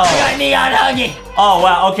 Wow. I got Neon Huggy. Oh,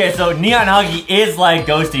 wow. Okay, so Neon Huggy is like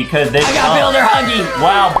Ghosty because they. I got Builder Huggy.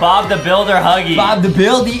 Wow, Bob the Builder Huggy. Bob the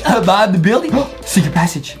Buildy. Secret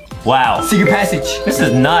passage. Wow. Secret passage. This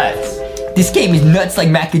is nuts. This game is nuts like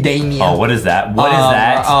macadamia. Oh, what is that? What is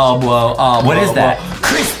that? What is that?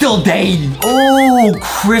 Crystal Daddy. Oh,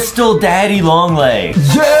 Crystal Daddy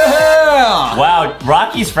Longlegs. Yeah. Wow,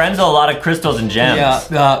 Rocky's friends with a lot of crystals and gems.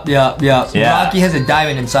 Yeah. Rocky has a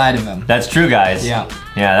diamond inside of him. That's true, guys. Yeah.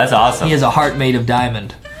 Yeah, that's awesome. He has a heart made of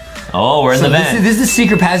diamond. Oh, we're in the vent. This is the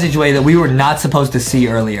secret passageway that we were not supposed to see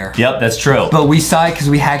earlier. Yep, that's true. But we saw it because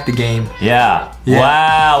we hacked the game. Yeah.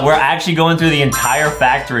 Wow, we're actually going through the entire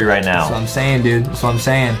factory right now. That's what I'm saying, dude. That's what I'm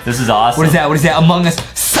saying. This is awesome. What is that? What is that? Among Us.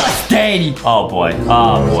 Sus Daddy. Oh, boy.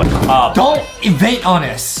 Oh, boy. Don't vent on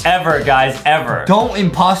us. Ever, guys, ever. Don't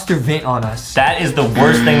imposter vent on us. That is the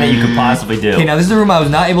worst thing that you could possibly do. Okay, now this is the room I was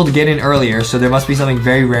not able to get in earlier, so there must be something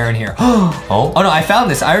very rare in here. Oh, no, I found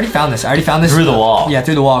this. I already found this. Through the wall. Yeah,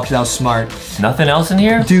 through the wall, because I was smart. Nothing else in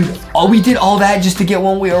here? Dude, we did all that just to get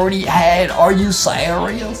one we already had. Are you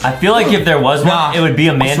serious? I feel like if there was one, it would be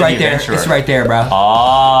a man the Adventurer. It's right there, bro.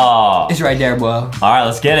 Oh. It's right there, bro. All right,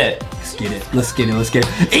 let's get it. Let's get it.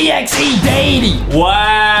 EXE Daddy.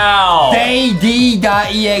 Wow.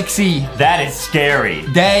 Daddy.exe. That is scary.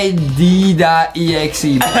 Daddy.exe.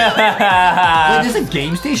 Wait, there's a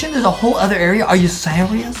game station? There's a whole other area? Are you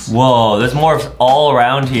serious? Whoa, there's more all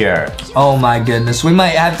around here. Oh my goodness. We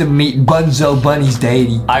might have to meet Bunzo Bunny's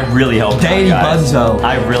Daddy. I really hope not, Daddy guys. Bunzo.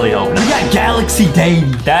 I really hope not. We got Galaxy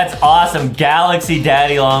Daddy. That's awesome. Galaxy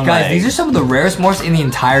Daddy Longlegs. Guys, these are some of the rarest morphs in the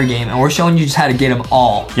entire game, and we're showing you just how to get them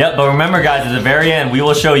all. Yep, but remember, guys, at the very end, we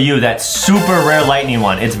will show you that super rare lightning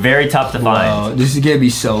one. It's very tough to find. This is gonna be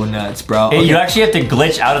so nuts, bro. Okay. You actually have to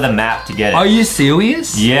glitch out of the map to get it. Are you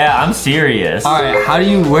serious? Yeah, I'm serious. All right,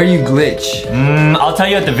 where do you glitch? I'll tell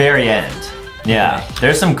you at the very end. Yeah,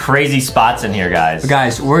 there's some crazy spots in here, guys.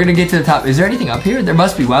 Guys, we're gonna get to the top. Is there anything up here? There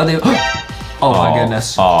must be. Wow, Oh my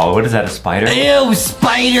goodness. Oh, what is that, a spider? Ew,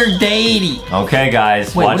 Spider Daddy. Okay,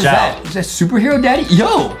 guys, Wait, watch what is out. that? Is that Superhero Daddy?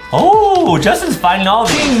 Yo. Oh, Justin's fighting all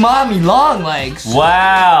these. King Mommy Long Legs.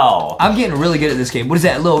 Wow. I'm getting really good at this game. What is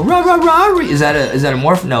that little rah? Is that a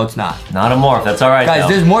morph? No, it's not. Not a morph, that's all right, Guys, though.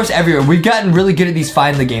 there's morphs everywhere. We've gotten really good at these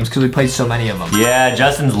Find the games because we played so many of them. Yeah,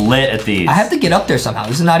 Justin's lit at these. I have to get up there somehow.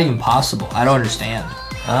 This is not even possible. I don't understand.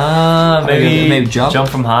 Maybe jump? Jump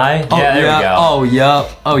from high? Oh, yeah, there we go. Oh, yeah.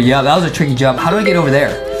 Oh, yeah. That was a tricky jump. How do I get over there?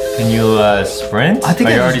 Can you sprint? I think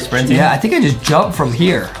Are you I already just, sprinting? Yeah, I think I just jumped from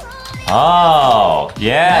here. Oh,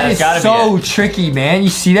 yeah, That that's is gotta so be it. tricky, man. You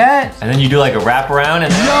see that? And then you do like a wraparound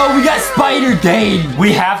and then No, we got Spider Daddy.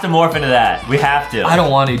 we have to morph into that. We have to. I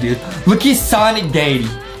don't want to, dude. Look at Sonic Daddy.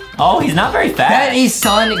 Oh, he's not very fast. That is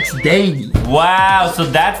Sonic's Daddy. Wow, so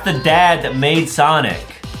that's the dad that made Sonic.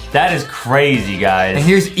 That is crazy, And guys.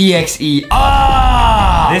 here's EXE.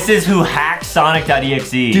 Ah! This is who hacked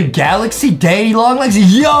Sonic.exe. Dude, Galaxy Daddy Long Legs.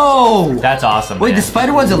 Yo! That's awesome, Wait, man. the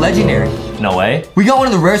spider one's a legendary. No way. We got one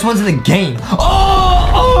of the rarest ones in the game. Look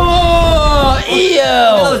Ew!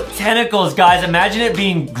 at those tentacles, guys. Imagine it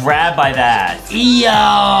being grabbed by that.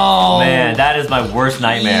 Yo! Man, that is my worst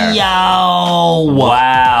nightmare. Yo!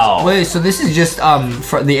 Wow. Wait, so this is just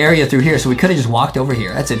for the area through here, so we could have just walked over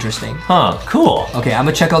here. That's interesting. Huh, cool. Okay, I'm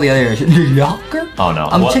gonna check all the other areas. The locker? Oh, no.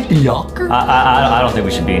 I'm What? gonna check the locker. I don't think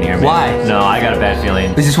we should be in here, man. Why? No, I got a bad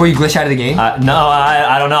feeling. Is this where you glitch out of the game? No,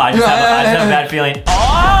 I don't know. I just have a bad feeling.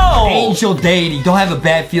 Oh! Angel Daddy, don't have a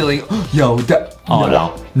bad feeling. Yo, Oh,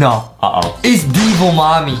 no. No. Uh-oh. It's Devil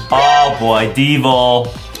Mommy. Oh, boy.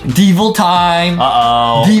 Devil. Devil time.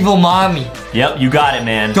 Uh-oh. Devil Mommy. Yep, you got it,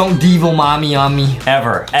 man. Don't Devil Mommy on me.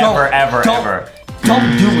 Ever.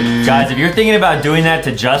 Don't do it. Guys, if you're thinking about doing that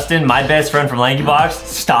to Justin, my best friend from LankyBox,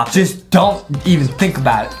 stop it. Just don't even think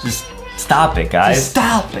about it. Just stop it, guys. Just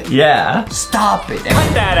stop it. Yeah. Stop it.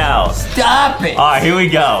 Cut that out. Stop it. All right, here we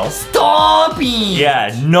go. Stop it.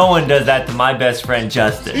 Yeah, no one does that to my best friend,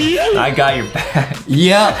 Justin. I got your back.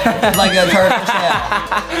 Yep. Like a turtle shell.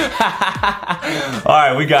 All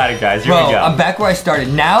right, we got it, guys. Here Bro, we go. I'm back where I started.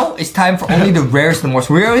 Now it's time for only the rarest and the most.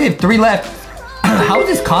 We already have 3 left. How is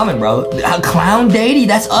this common, bro? Clown Daddy,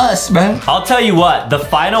 that's us, man. I'll tell you what, the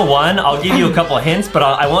final one, I'll give you a couple hints, but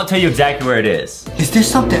I won't tell you exactly where it is. Is there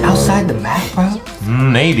something outside the map, bro?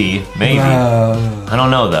 Maybe. I don't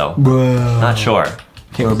know, though. Not sure.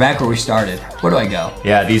 Okay, we're back where we started. Where do I go?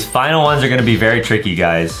 Yeah, these final ones are gonna be very tricky,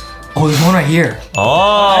 guys. Oh, there's one right here. Oh!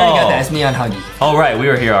 I already got that. It's Neon Huggy. Oh, right, we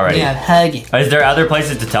were here already. Neon Huggy. Is there other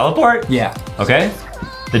places to teleport? Yeah. Okay.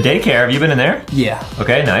 The daycare, have you been in there? Yeah.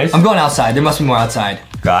 Okay, nice. I'm going outside. There must be more outside.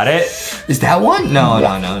 Got it. Is that one? No.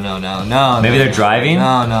 Maybe they're driving?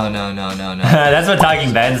 No. That's what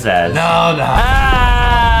Talking Ben says. No.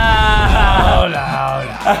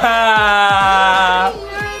 Ah!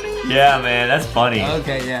 Yeah, man, that's funny.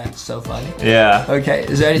 Okay, yeah. It's so funny. Yeah. Okay,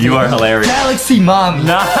 is there anything? You are hilarious. Galaxy Mommy.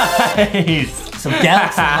 Nice. So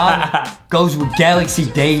Galaxy Mommy goes with Galaxy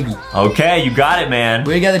Daddy. Okay, you got it, man.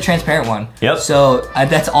 We got the transparent one. Yep. So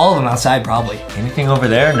that's all of them outside, probably. Anything over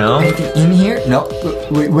there? No? Anything in here? No.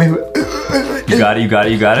 Wait. You got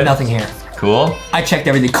it. Nothing here. Cool. I checked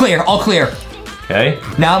everything. Clear. All clear. Okay.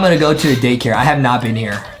 Now I'm gonna go to the daycare. I have not been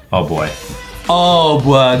here. Oh, boy. Oh,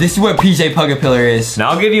 boy. This is where PJ Pugapillar is.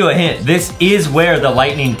 Now, I'll give you a hint. This is where the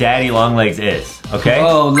Lightning Daddy Longlegs is, okay?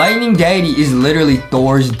 Oh, Lightning Daddy is literally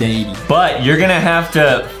Thor's daddy. But you're gonna have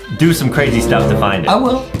to do some crazy stuff to find it. I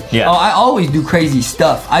will. Yeah. Oh, I always do crazy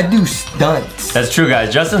stuff. I do stunts. That's true,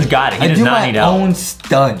 guys. Justin's got it. He I does do not my need help. own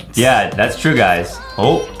stunts. Yeah, that's true, guys.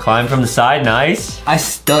 Oh, climb from the side. Nice. I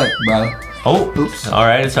stunt, bro. Oh, Oops. All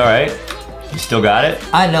right, it's all right. You still got it?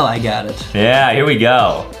 I know I got it. Yeah, here we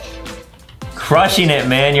go. Crushing it,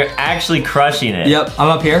 man. You're actually crushing it. Yep, I'm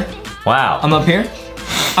up here. Wow. I'm up here.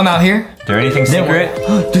 I'm out here. Is there anything secret?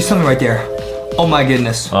 There's something right there. Oh my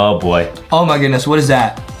goodness. Oh, boy. Oh my goodness, what is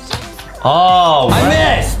that? Oh, I what?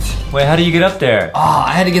 missed! Wait, how do you get up there? Oh,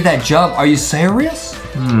 I had to get that jump. Are you serious?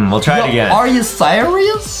 We'll try it again. Are you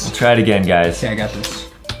serious? We'll try it again, guys. Okay, I got this.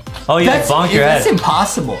 Oh, you just bonk your That's head.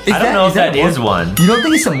 impossible. I don't know if that a morph? is one. You don't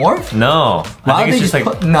think it's a morph? No. I think it's just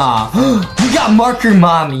like... Nah. We got Marker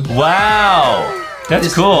Mommy. Wow.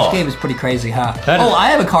 That's cool. This game is pretty crazy, huh? That is-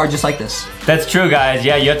 I have a car just like this. That's true, guys.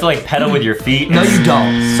 Yeah, you have to like pedal with your feet. No, you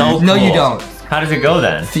don't. So cool. No, you don't. How does it go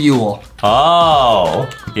then? Fuel. Oh,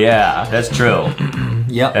 yeah, that's true.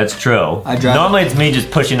 Yep. That's true. I drive- Normally it's me just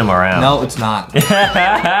pushing them around. No, it's not. When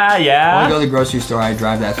I Yeah. go to the grocery store, I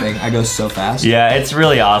drive that thing. I go so fast. Yeah, it's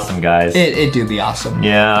really awesome, guys. It do be awesome.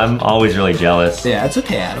 Yeah, I'm always really jealous. Yeah, it's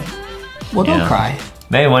okay, Adam. Well, Yeah. don't cry.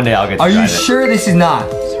 Maybe one day I'll get to Are you drive it. sure this is not?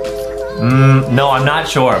 No, I'm not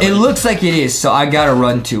sure. It looks like it is, so I gotta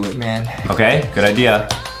run to it, man. Okay, good idea.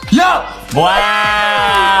 Yo!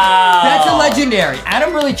 Wow! That's a legendary.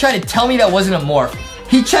 Adam really tried to tell me that wasn't a morph.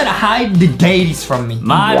 He tried to hide the deities from me.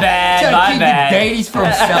 My bad, my bad. He tried to keep the deities for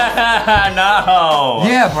himself. No.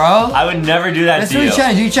 Yeah, bro. I would never do that That's to what you. he's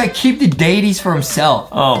trying to do. He tried to keep the deities for himself.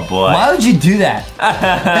 Oh, boy. Why would you do that?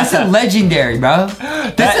 That's a legendary, bro.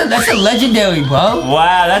 That's a legendary, bro.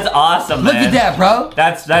 Wow, that's awesome, man. Look at that, bro.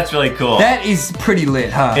 That's really cool. That is pretty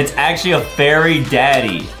lit, huh? It's actually a fairy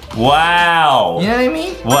daddy. Wow. You know what I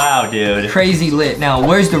mean? Wow, dude. Crazy lit. Now,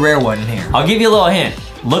 where's the rare one in here? I'll give you a little hint.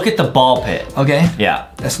 Look at the ball pit. Okay. Yeah.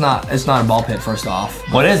 It's not a ball pit, first off.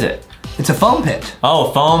 What is it? It's a foam pit.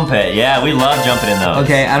 Oh, foam pit. Yeah, we love jumping in those.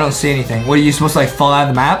 Okay, I don't see anything. What, are you supposed to like fall out of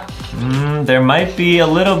the map? There might be a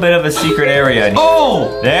little bit of a secret area in here.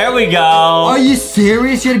 Oh! There we go. Are you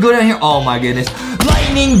serious? You had to go down here? Oh my goodness.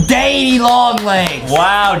 Lightning deity long legs.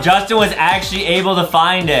 Wow, Justin was actually able to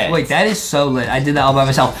find it. Wait, that is so lit. I did that all by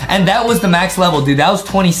myself. And that was the max level, dude. That was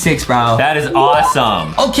 26, bro. That is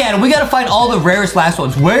awesome. Okay, Adam, we gotta find all the rarest last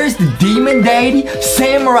ones. Where's the demon deity,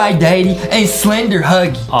 samurai deity, and slender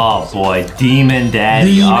huggy? Oh boy, demon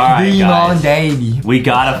daddy. All right, demon guys. deity. We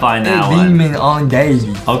gotta find that one. Demon on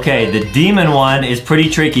deity. Okay, the demon one is pretty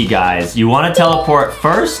tricky, guys. You want to teleport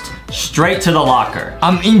first, straight to the locker.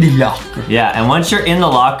 I'm in the locker. Yeah, and once you're in the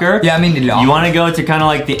locker, Yeah, I'm in the locker. you want to go to kind of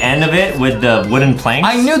like the end of it with the wooden planks.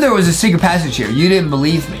 I knew there was a secret passage here. You didn't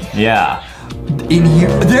believe me. Yeah. In here.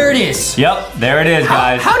 There it is. Yep, there it is,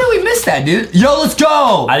 guys. How do we miss that, dude? Yo, let's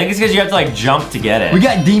go. I think it's because you have to like jump to get it. We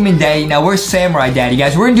got Demon Daddy. Now we're Samurai Daddy,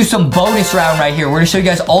 guys. We're gonna do some bonus round right here. We're gonna show you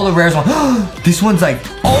guys all the rarest ones. This one's like,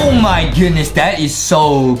 oh my goodness, that is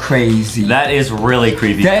so crazy. That is really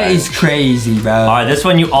creepy, That guys. is crazy, bro. All right, this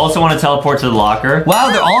one you also want to teleport to the locker.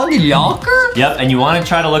 Wow, they're all in the locker? Yep, and you want to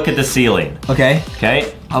try to look at the ceiling. Okay,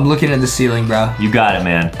 Okay? I'm looking at the ceiling, bro. You got it,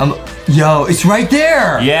 man. Yo, it's right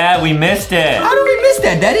there. Yeah, we missed it. How did we miss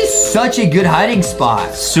that? That is such a good hiding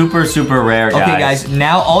spot. Super, super rare, guys. Okay, guys,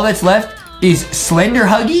 now all that's left is Slender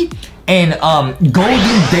Huggy and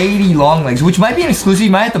Golden Deity Longlegs, which might be an exclusive.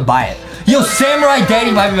 You might have to buy it. Yo, Samurai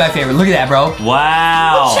Daddy might be my favorite. Look at that, bro.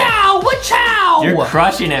 Wow. Ka-chow! Wa-chow! You're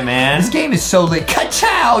crushing it, man. This game is so lit.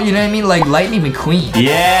 Ka-chow! You know what I mean? Like Lightning McQueen.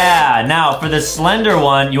 Yeah. Now, for the slender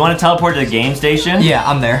one, you want to teleport to the game station. Yeah,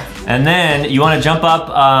 I'm there. And then you want to jump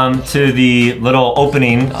up to the little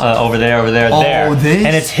opening over there, there. This?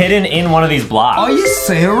 And it's hidden in one of these blocks. Are you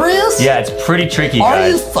serious? Yeah, it's pretty tricky, Are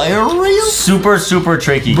you guys. serious? Super, super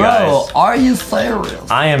tricky, Bro, guys. are you serious?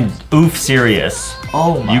 I am oof serious.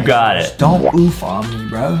 Oh my You got gosh. it. Don't oof on me,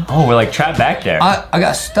 bro. Oh, we're like trapped back there. I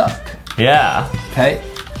got stuck. Yeah. Okay,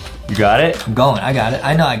 You got it? I'm going. I got it.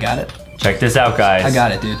 I know I got it. Check this out, guys. I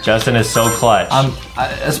got it, dude. Justin is so clutch.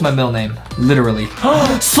 That's my middle name, literally.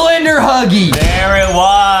 Slender Huggy! There it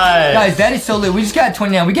was! Guys, that is so lit. We just got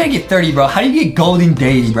 29. We gotta get 30, bro. How do you get Golden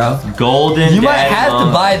Deity, bro? Golden You might Daddy have Long.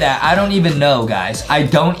 to buy that. I don't even know, guys. I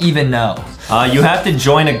don't even know. You have to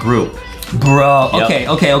join a group. Bro, Yep.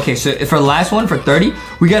 okay. So for the last one, for 30,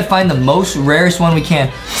 we gotta find the most rarest one we can.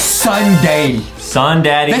 Sun Deity. Sun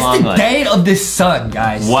Daddy That's the Longlegs. date of the sun,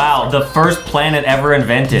 guys. Wow, the first planet ever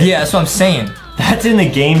invented. Yeah, that's what I'm saying. That's in the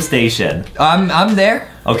game station. I'm there.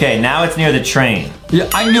 Okay, now it's near the train. Yeah,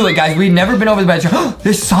 I knew it, guys. We've never been over the train.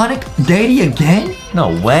 There's Sonic Deity again? No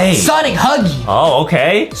way. Sonic Huggy. Oh,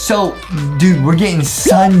 okay. So, dude, we're getting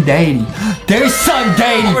Sun Deity. There's Sun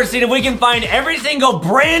Deity. We're seeing if we can find every single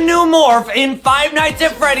brand new morph in Five Nights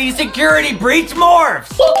at Freddy's Security Breach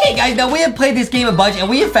Morphs. Okay, guys, now we have played this game a bunch, and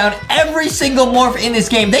we have found every single morph in this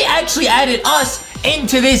game. They actually added us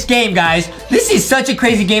into this game, guys. This is such a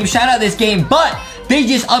crazy game. Shout out this game, but they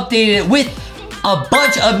just updated it with a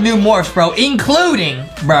bunch of new morphs, bro, including,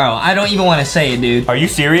 bro, I don't even want to say it, dude. Are you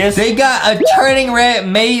serious? They got a Turning Red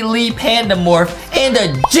Melee Panda morph and a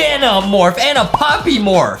Jenna morph and a Poppy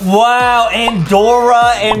morph. Wow, and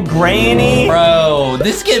Dora and Granny. Bro,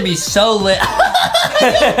 this is gonna be so lit.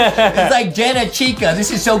 It's like Jenna Chica.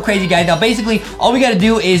 This is so crazy, guys. Now, basically, all we gotta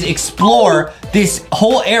do is explore this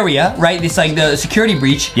whole area, right? This like the security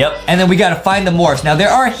breach. Yep. And then we gotta find the morphs. Now, there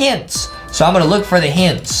are hints. So I'm gonna look for the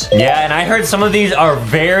hints. Yeah, and I heard some of these are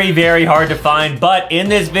very, very hard to find, but in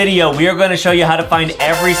this video, we are gonna show you how to find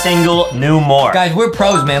every single new morph. Guys, we're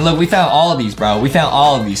pros, man. Look, we found all of these, bro. We found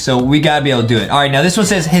all of these, so we gotta be able to do it. All right, now this one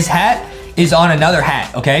says his hat is on another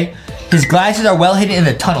hat, okay? His glasses are well hidden in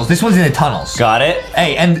the tunnels. This one's in the tunnels. Got it.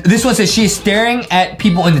 Hey, and this one says she's staring at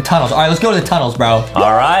people in the tunnels. All right, let's go to the tunnels, bro.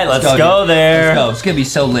 All right, let's go there. Let's go. It's gonna be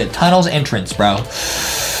so lit. Tunnels entrance, bro.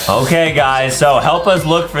 Okay, guys, so help us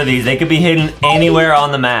look for these. They could be hidden anywhere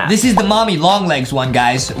on the map. This is the mommy long legs one,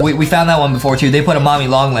 guys. We found that one before, too. They put a mommy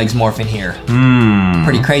long legs morph in here.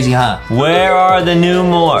 Pretty crazy, huh? Where are the new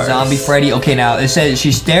morphs? Zombie Freddy. Okay, now, it says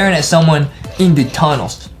she's staring at someone in the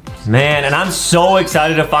tunnels. Man, and I'm so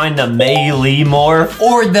excited to find the Mei-Li morph.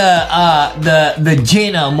 Or the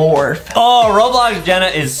Jenna morph. Oh, Roblox Jenna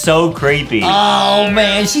is so creepy. Oh,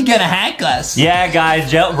 man, she's gonna hack us. Yeah,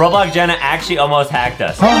 guys, Roblox Jenna actually almost hacked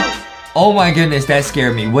us. Oh, my goodness, that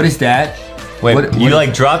scared me. What is that? Wait, you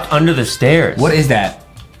like dropped under the stairs. What is that?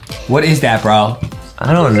 What is that, bro?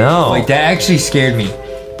 I don't know. Wait, that actually scared me.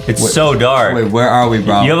 It's so dark. Wait, where are we,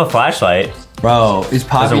 bro? You have a flashlight. Bro, is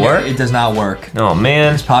Poppy Does it work? It does not work. Oh,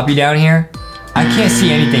 man. Is Poppy down here? I can't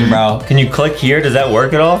see anything, bro. Can you click here? Does that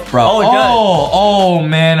work at all? Bro. Oh, it does. Oh,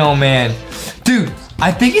 man, oh, man. Dude,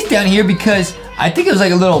 I think it's down here because I think it was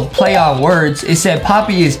like a little play on words. It said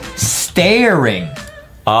Poppy is staring.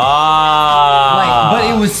 Ah.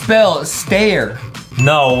 But it was spelled stare.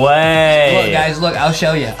 No way. Look, guys, look. I'll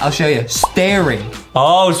show you. I'll show you. Staring.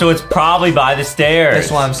 Oh, so it's probably by the stairs.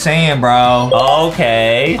 That's what I'm saying, bro.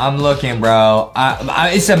 Okay. I'm looking, bro.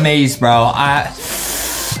 It's a maze, bro. I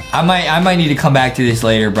might need to come back to this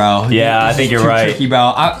later, bro. Yeah, I think you're right. Tricky,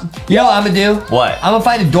 bro. You know what I'm gonna do? What? I'm gonna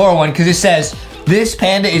find the door one because it says this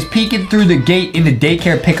panda is peeking through the gate in the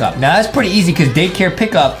daycare pickup. Now that's pretty easy because daycare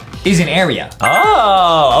pickup is an area.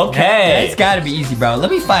 Oh, okay. That's gotta be easy, bro.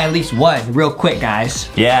 Let me find at least one real quick, guys.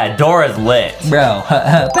 Yeah, Dora's lit. Bro,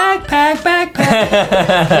 backpack.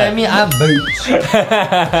 I mean, I'm boots.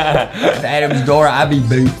 Adam's Dora, I be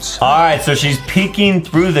boots. All right, so she's peeking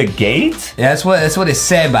through the gate? Yeah, that's what it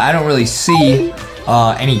said, but I don't really see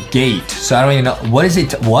any gate, so I don't even know. What is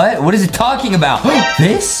it? What is it talking about?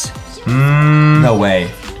 This? No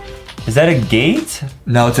way. Is that a gate?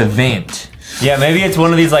 No, it's a vent. Yeah, maybe it's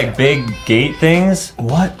one of these like big gate things.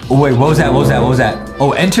 What? Oh wait, what was that? What was that?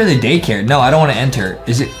 Oh, enter the daycare. No, I don't want to enter.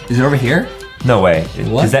 Is it over here? No way.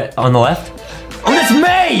 What? Is that on the left? Oh, that's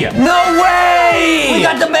May! No way! We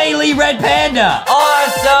got the Mei-Li red panda!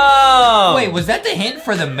 Awesome! Wait, was that the hint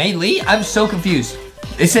for the Mei-Li? I'm so confused.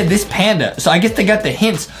 It said this panda, so I guess they got the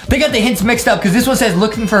hints. They got the hints mixed up because this one says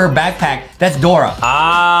looking for her backpack. That's Dora.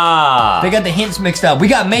 Ah. They got the hints mixed up. We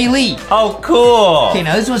got Mei-Li. Oh, cool. Okay,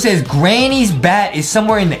 now this one says Granny's bat is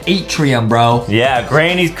somewhere in the atrium, bro. Yeah,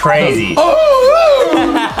 Granny's crazy.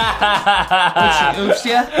 Oops,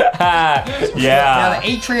 yeah? Yeah. Now the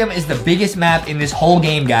atrium is the biggest map in this whole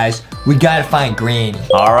game, guys. We gotta find Granny.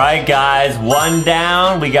 All right, guys, one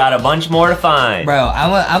down. We got a bunch more to find. Bro,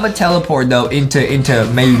 I'm a teleport though into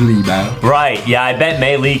Mei-Li, bro. Right, yeah, I bet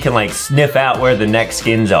Mei-Li can like sniff out where the next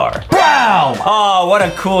skins are. Wow! Oh, what a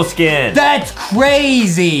cool skin. That's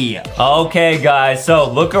crazy! Okay, guys,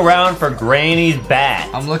 so look around for Granny's bat.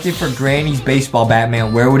 I'm looking for Granny's baseball bat,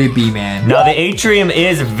 man. Where would it be, man? Now, the atrium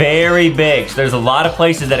is very big, so there's a lot of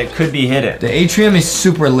places that it could be hidden. The atrium is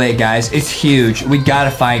super lit, guys. It's huge. We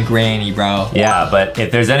gotta find Granny, bro. Yeah, but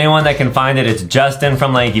if there's anyone that can find it, it's Justin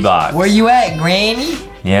from LankyBox. Where you at, Granny?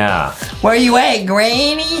 Yeah. Where you at,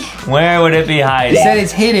 Granny? Where would it be hiding? It said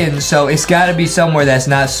it's hidden, so it's gotta be somewhere that's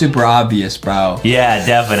not super obvious, bro. Yeah,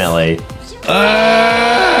 definitely.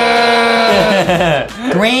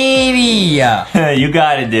 Granny! You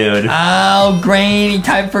got it, dude. Oh, Granny.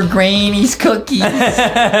 Time for Granny's cookies. Alright,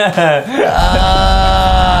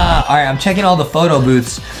 I'm checking all the photo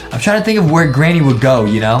booths. I'm trying to think of where Granny would go,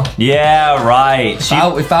 you know? Yeah, right.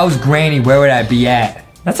 If I was Granny, where would I be at?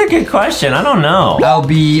 That's a good question. I don't know. I'll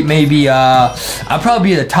be maybe, I'll probably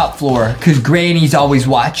be at the top floor because Granny's always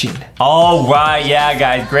watching. Oh, right. Yeah,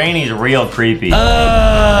 guys. Granny's real creepy.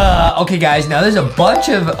 Okay, guys. Now, there's a bunch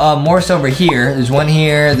of morphs over here. There's one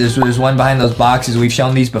here. There's one behind those boxes. We've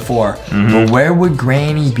shown these before. But where would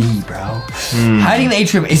Granny be, bro? Hiding in the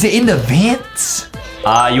atrium. Is it in the vents?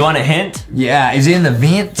 You want a hint? Yeah, is it in the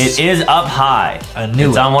vents? It is up high. I knew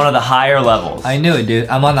It's it. on one of the higher levels. I knew it, dude.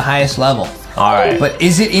 I'm on the highest level. All right. But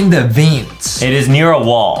is it in the vents? It is near a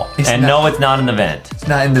wall. It's and not- no, it's not in the vent. It's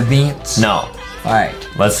not in the vents? No. All right.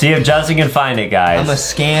 Let's see if Justin can find it, guys. I'm gonna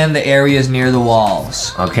scan the areas near the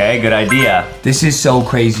walls. Okay, good idea. This is so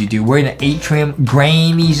crazy, dude. We're in the atrium.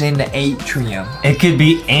 Granny's in the atrium. It could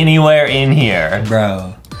be anywhere in here.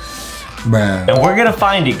 Bro. And we're gonna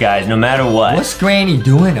find it, guys, no matter what. What's Granny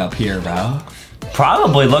doing up here, bro?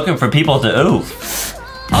 Probably looking for people to oof.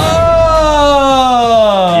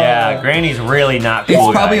 Oh! Yeah, Granny's really not cool,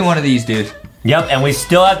 It's probably guys. one of these, dude. Yep, and we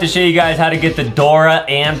still have to show you guys how to get the Dora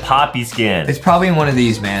and Poppy skin. It's probably in one of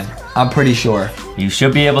these, man. I'm pretty sure. You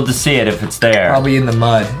should be able to see it if it's there. Probably in the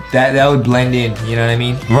mud. That would blend in, you know what I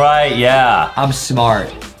mean? Right, yeah. I'm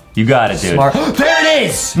smart. You got it, dude. Smart. There it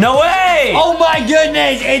is! No way! Oh my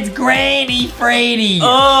goodness, it's Granny Freddy.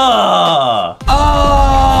 Oh! Oh!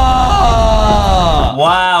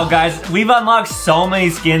 Wow, guys, we've unlocked so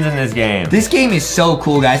many skins in this game. This game is so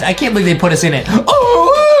cool, guys. I can't believe they put us in it. Oh!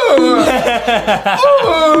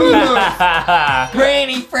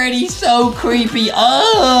 Granny Freddy's so creepy.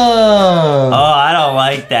 Oh! Oh, I don't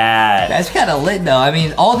like that. That's kind of lit, though. I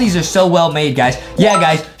mean, all these are so well made, guys. Yeah,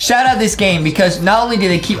 guys, shout out this game because not only do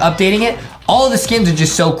they keep updating it, all the skins are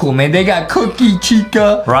just so cool, man. They got Cookie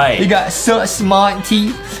Chica. Right. They got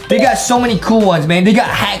Monty. They got so many cool ones, man. They got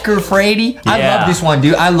Hacker Freddy. I love this one,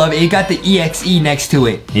 dude. I love it. It got the EXE next to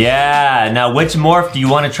it. Yeah. Now, which morph do you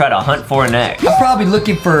want to try to hunt for next? I'm probably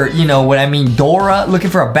looking for, you know what I mean, Dora, looking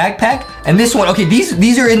for a backpack. And this one, okay,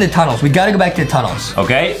 these are in the tunnels. We gotta go back to the tunnels.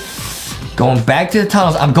 Okay. Going back to the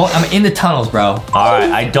tunnels. I'm in the tunnels, bro. All right.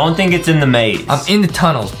 I don't think it's in the maze. I'm in the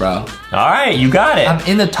tunnels, bro. All right. You got it. I'm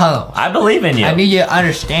in the tunnels. I believe in you. I need you to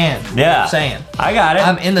understand what I'm saying. I got it.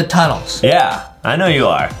 I'm in the tunnels. Yeah. I know you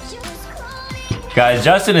are. Guys,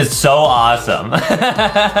 Justin is so awesome.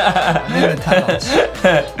 I'm in the tunnels.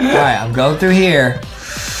 All right, I'm going through here.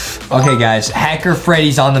 Okay, guys. Hacker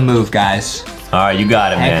Freddy's on the move, guys. All right, you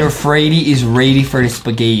got it, man. Hacker Freddy is ready for the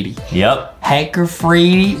spaghetti. Yep. Hacker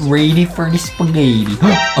Freddy ready for the spaghetti.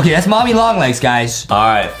 Okay, that's Mommy Longlegs, guys. All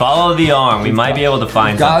right, follow the arm. We might be able to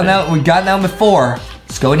find something. We got down before.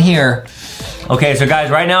 Let's go in here. Okay, so guys,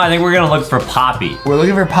 right now I think we're gonna look for Poppy. We're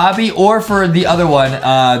looking for Poppy or for the other one.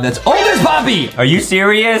 Oh, there's Poppy! Are you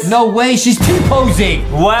serious? No way, she's T-posing.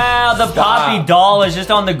 Wow, the Poppy doll is just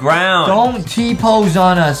on the ground. Don't T-pose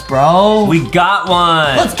on us, bro. We got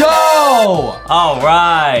one. Let's go! All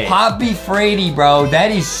right. Poppy Freddy, bro.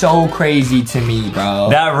 That is so crazy to me, bro.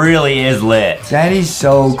 That really is lit. That is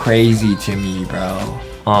so crazy to me, bro.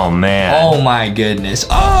 Oh, man. Oh, my goodness.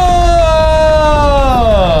 Oh!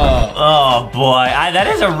 Oh, boy. That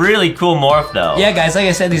is a really cool morph, though. Yeah, guys, like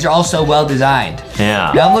I said, these are all so well designed.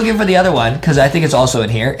 Yeah. Now I'm looking for the other one, because I think it's also in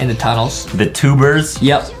here, in the tunnels. The tubers?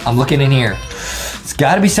 Yep, I'm looking in here. It's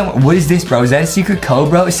gotta be somewhere. What is this, bro? Is that a secret code,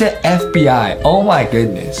 bro? It said FBI. Oh, my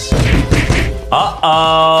goodness.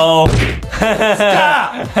 Uh-oh.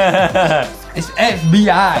 Stop! It's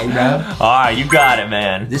FBI, bro. All right, you got it,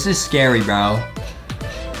 man. This is scary, bro.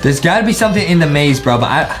 There's gotta be something in the maze, bro,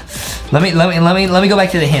 but let me go back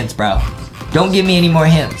to the hints, bro. Don't give me any more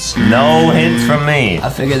hints. No hints from me. I'll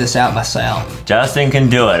figure this out myself. Justin can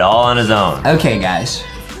do it all on his own. Okay, guys.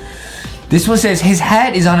 This one says his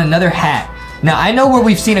hat is on another hat. Now, I know where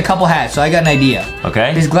we've seen a couple hats, so I got an idea.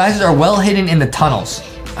 Okay. His glasses are well hidden in the tunnels.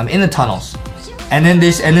 I'm in the tunnels. And then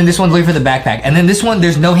this one's looking for the backpack. And then this one,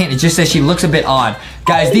 there's no hint. It just says she looks a bit odd.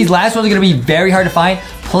 Guys, these last ones are gonna be very hard to find.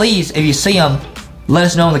 Please, if you see them, let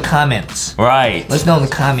us know in the comments. Right. Let us know in the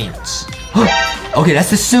comments. Okay, that's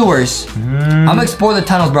the sewers. I'm gonna explore the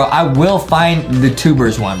tunnels, bro. I will find the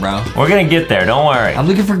tubers one, bro. We're gonna get there, don't worry. I'm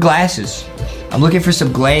looking for glasses. I'm looking for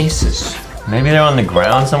some glasses. Maybe they're on the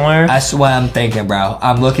ground somewhere? That's what I'm thinking, bro.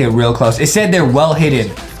 I'm looking real close. It said they're well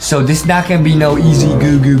hidden, so this not gonna be no easy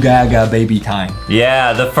goo goo gaga baby time.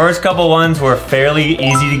 Yeah, the first couple ones were fairly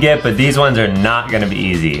easy to get, but these ones are not gonna be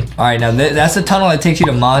easy. All right, now that's the tunnel that takes you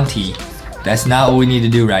to Monty. That's not what we need to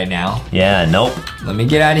do right now. Yeah, nope. Let me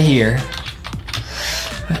get out of here.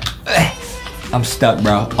 I'm stuck,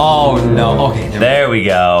 bro. Oh no. Okay. There we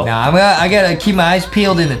go. Now I gotta keep my eyes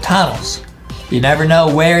peeled in the tunnels. You never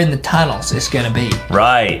know where in the tunnels it's gonna be.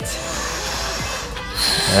 Right.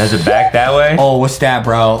 Is it back that way? Oh, what's that,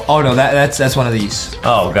 bro? Oh no, that's one of these.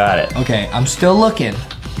 Oh, got it. Okay, I'm still looking.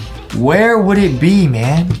 Where would it be,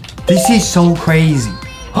 man? This is so crazy.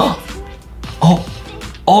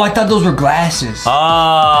 Oh, I thought those were glasses.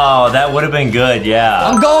 Oh, that would have been good, yeah.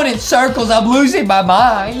 I'm going in circles. I'm losing my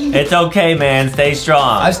mind. It's okay, man. Stay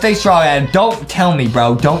strong. I stay strong, and don't tell me,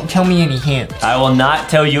 bro. Don't tell me any hints. I will not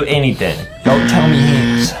tell you anything. Don't tell me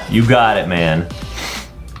hints. You got it, man.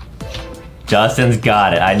 Justin's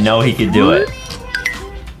got it. I know he can do it.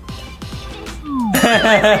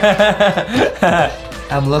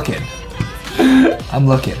 I'm looking. I'm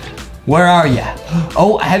looking. Where are ya?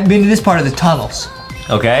 Oh, I haven't been to this part of the tunnels.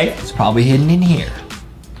 Okay. It's probably hidden in here.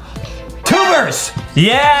 Tubers!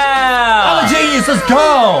 Yeah! I'm a genius, let's go!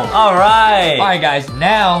 All right. All right, guys,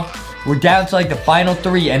 now we're down to like the final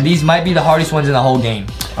 3, and these might be the hardest ones in the whole game.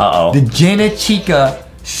 Uh-oh. The Jenna Chica,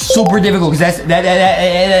 super difficult, because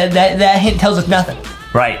that hint tells us nothing.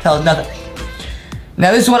 Right. Tells us nothing.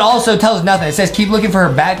 Now this one also tells nothing. It says keep looking for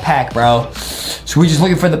her backpack, bro. So we're just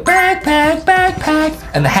looking for the backpack,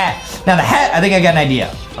 and the hat. Now the hat, I think I got an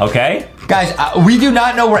idea. Okay. Guys, we do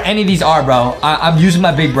not know where any of these are, bro. I'm using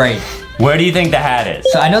my big brain. Where do you think the hat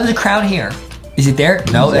is? So I know there's a crown here. Is it there?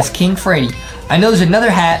 No, that's King Freddy. I know there's another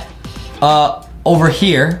hat over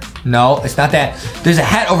here. No, it's not that. There's a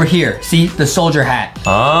hat over here. See, the soldier hat. Oh. So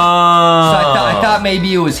I thought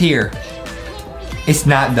maybe it was here. It's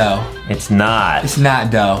not though. It's not. It's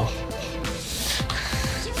not though.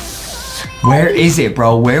 Where is it,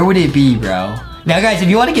 bro? Where would it be, bro? Now, guys, if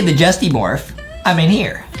you want to get the Justy morph, I'm in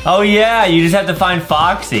here. Oh yeah, you just have to find You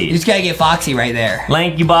Foxy. just gotta get Foxy right there.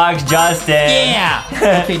 LankyBox Justin.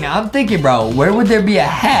 Yeah. Okay, now I'm thinking, bro, where would there be a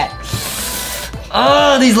hat?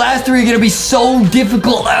 Oh, these last three are gonna be so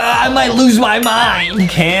difficult. I might lose my mind.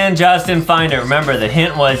 Can Justin find it? Remember, the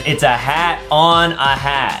hint was it's a hat on a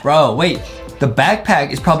hat. Bro, wait. The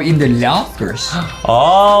backpack is probably in the lockers.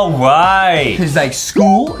 All right. Cause like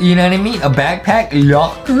school, you know what I mean? A backpack,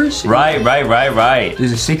 lockers. Right.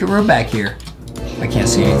 There's a secret room back here. I can't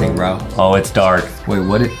see anything, bro. Oh, it's dark. Wait,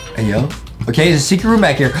 what? Hey, yo. Okay, there's a secret room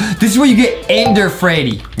back here. This is where you get Ender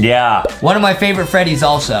Freddy. Yeah. One of my favorite Freddys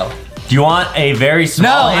also. Do you want a very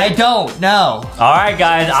small No, hint? I don't. No. All right,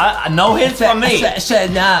 guys. No hints from me.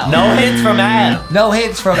 Said no. No hints from Adam. No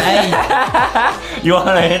hints from A. You want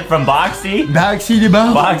a hint from Boxy? Boxy the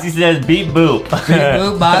Bo. Boxy says beep boop.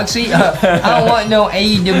 Boop, Boxy. I don't want no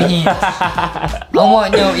Edom hints. I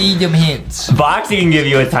want no Edom hints. Boxy can give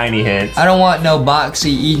you a tiny hint. I don't want no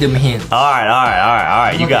Boxy Edom hints. All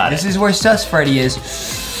right. You got This it. is where Sus Freddy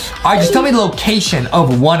is. All right, just tell me the location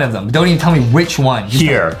of one of them. Don't even tell me which one. Just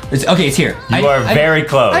Here. It's here. You are very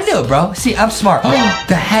close. I knew it, bro. See, I'm smart.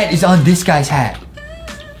 The hat is on this guy's hat.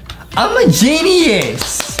 I'm a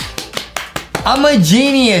genius. I'm a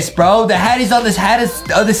genius, bro. The hat is on this hat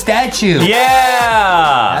of the statue.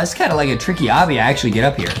 Yeah. That's kind of like a tricky obby. I actually get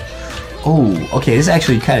up here. Oh, okay. This is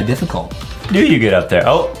actually kind of difficult. Do you get up there?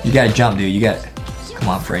 Oh. You gotta jump, dude. You gotta. Come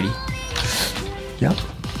on, Freddy. Yep.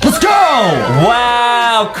 Let's go!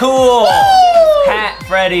 Wow, cool. Woo! Hat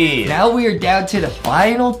Freddy. Now we are down to the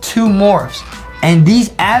final two morphs. And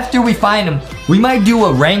these, after we find them, we might do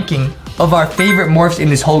a ranking of our favorite morphs in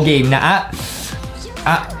this whole game. Now,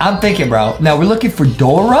 I'm thinking, bro. Now, we're looking for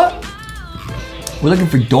Dora. We're looking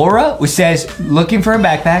for Dora, which says, looking for a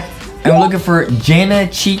backpack. And we're looking for Jenna,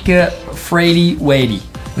 Chica, Freddy, Wadey.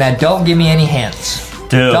 Now, don't give me any hints.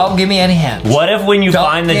 Dude. Don't give me any hints. What if when you Don't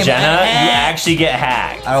find the give me Jenna, you hints. actually get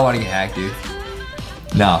hacked? I don't want to get hacked, dude.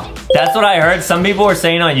 No. That's what I heard. Some people were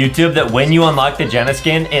saying on YouTube that when you unlock the Jenna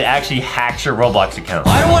skin, it actually hacks your Roblox account.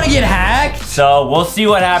 I don't want to get hacked. So we'll see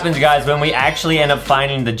what happens, guys, when we actually end up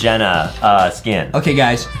finding the Jenna skin. Okay,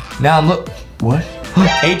 guys. Now I'm what?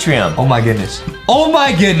 Atrium. Oh my goodness. Oh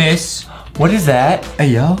my goodness. What is that? Hey,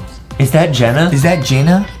 yo. Is that Jenna? Is that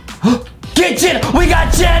Jenna? Get Jenna! We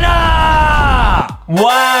got Jenna!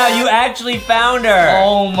 Wow, you actually found her.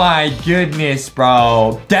 Oh my goodness,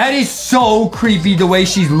 bro. That is so creepy the way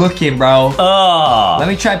she's looking, bro. Oh. Let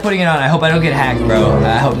me try putting it on. I hope I don't get hacked, bro.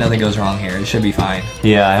 I hope nothing goes wrong here. It should be fine.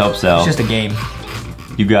 Yeah, I hope so. It's just a game.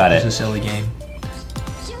 You got It's it. a silly game.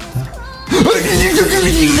 No!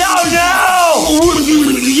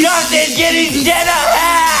 Justin's getting Jenna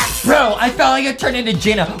hacked! Bro, I felt like I turned into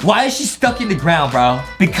Jenna. Why is she stuck in the ground, bro?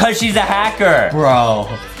 Because she's a hacker.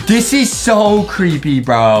 Bro, this is so creepy,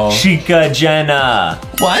 bro. Chica Jenna.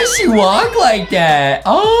 Why does she walk like that?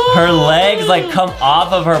 Oh. Her legs like come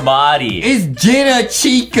off of her body. It's Jenna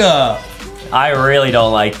Chica. I really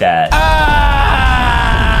don't like that. Ow!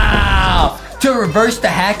 To reverse the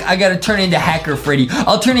hack, I gotta turn into Hacker Freddy.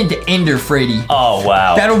 I'll turn into Ender Freddy. Oh,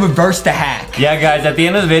 wow. That'll reverse the hack. Yeah, guys, at the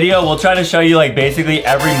end of the video, we'll try to show you like basically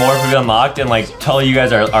every morph we've unlocked and like tell you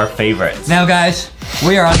guys our favorites. Now, guys,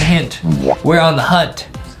 we are on the hint. We're on the hunt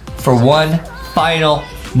for one final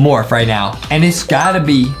morph right now. And it's gotta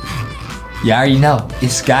be, you already know,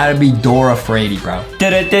 it's gotta be Dora Freddy, bro.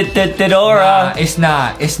 Dora. It's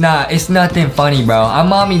not. It's nothing funny, bro. I'm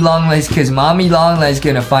Mommy Longlegs because Mommy Longlegs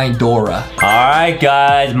gonna find Dora. Alright,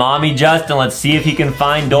 guys, Mommy Justin, let's see if he can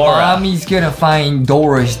find Dora. Mommy's gonna find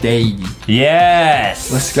Dora's baby.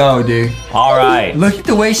 Yes. Let's go, dude. Alright. Look at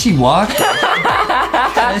the way she walked.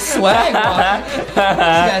 That's swag, bro. She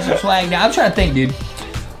got some swag. Now, I'm trying to think, dude.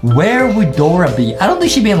 Where would Dora be? I don't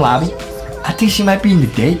think she'd be in lobby. I think she might be in the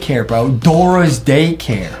daycare, bro. Dora's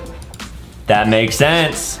daycare. That makes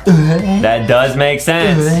sense. That does make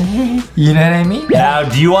sense. You know what I mean? Now,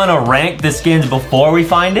 do you want to rank the skins before we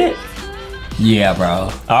find it? Yeah, bro.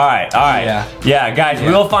 Alright. Yeah, guys, we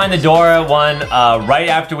will find the Dora one right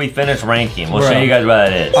after we finish ranking. We'll show you guys what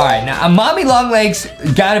that is. Alright, now Mommy Longlegs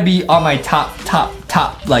gotta be on my top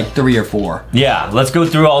top like 3 or 4. Yeah, let's go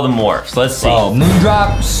through all the morphs. Let's see. Oh,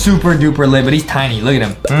 Moondrop, super duper lit, but he's tiny. Look at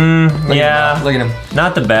him. Yeah. Look at him.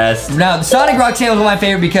 Not the best. Now, the Sonic Roxanne was one of my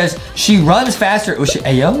favorite because she runs faster.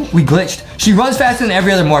 Hey, yo, we glitched. She runs faster than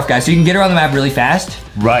every other morph, guys, so you can get her on the map really fast.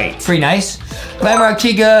 Right. Pretty nice. Glamrock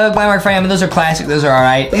Chica, Glamrock Fran, those are classic. Those are all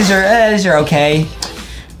right. These are okay.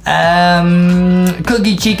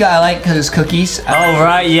 Cookie Chica, I like because it's cookies. Oh,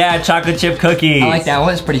 right, yeah, chocolate chip cookies. I like that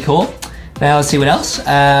one, it's pretty cool. Now let's see what else.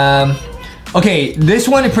 Okay, this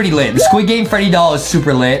one is pretty lit. The Squid Game Freddy doll is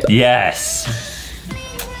super lit. Yes.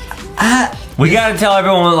 We gotta tell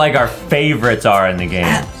everyone what like our favorites are in the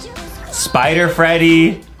game. Spider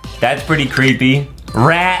Freddy, that's pretty creepy.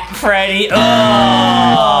 Rat Freddy, oh!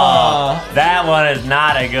 That one is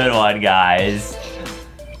not a good one, guys.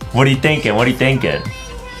 What are you thinking? What are you thinking?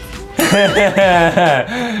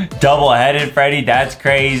 Double-headed Freddy, that's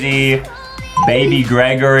crazy. Baby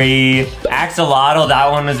Gregory. Axolotl,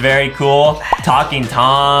 that one was very cool. Talking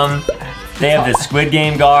Tom. They have the Squid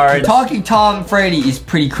Game guards. Talking Tom Freddy is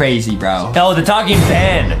pretty crazy, bro. Oh, the Talking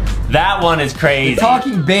Ben. That one is crazy. The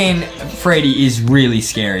Talking Ben Freddy is really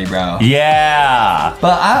scary, bro. Yeah.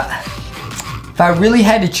 But if I really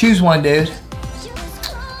had to choose one, dude,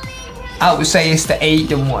 I would say it's the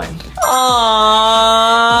Aiden one.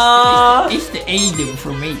 Aww. It's the Aiden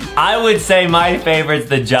for me. I would say my favorite's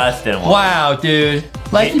the Justin one. Wow, dude.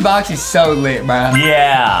 LankyBox is so lit, bro.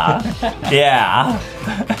 Yeah. Yeah.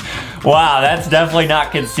 Wow, that's definitely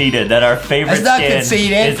not conceded that our favorite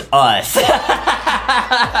skin is us.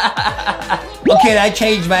 Okay, I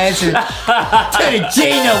changed my answer to the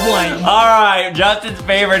Jenna one. All right, Justin's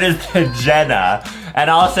favorite is the Jenna. And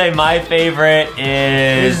I'll say my favorite is...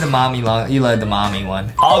 This is the mommy long... You love the mommy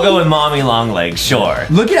one. I'll go with mommy long legs, sure.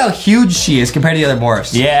 Look at how huge she is compared to the other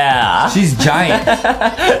morphs. Yeah. She's giant.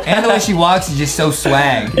 And the way she walks is just so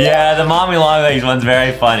swag. Yeah, the mommy long legs one's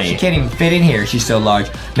very funny. She can't even fit in here. She's so large.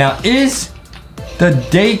 Now, is the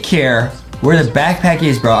daycare where the backpack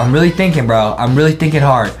is, bro? I'm really thinking, bro. I'm really thinking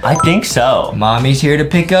hard. I think so. Mommy's here to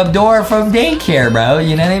pick up Dora from daycare, bro.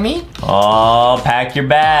 You know what I mean? Oh, pack your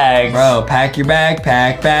bags. Bro, pack your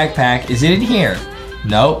backpack. Is it in here?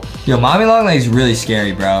 Nope. Yo, Mommy Longleg's really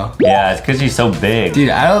scary, bro. Yeah, it's because she's so big. Dude,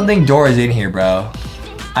 I don't think Dora's in here, bro.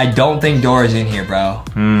 I don't think Dora's in here, bro.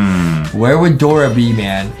 Where would Dora be,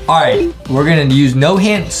 man? All right, we're gonna use no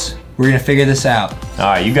hints. We're gonna figure this out. All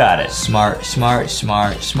right, you got it. Smart.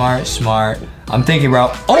 I'm thinking, bro.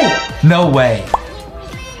 Oh, no way.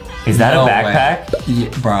 Is that a backpack? Yeah,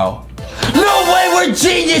 bro. No way, we're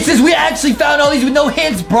geniuses. We actually found all these with no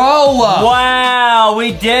hints, bro. Wow,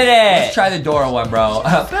 we did it. Let's try the Dora one, bro.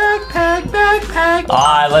 Backpack. All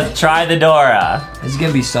right, let's try the Dora. This is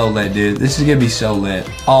gonna be so lit, dude. This is gonna be so lit.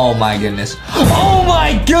 Oh my goodness. Oh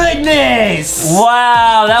my goodness.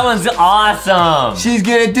 Wow, that one's awesome. She's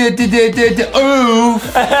gonna do oof.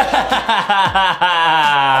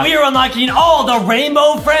 We are unlocking all the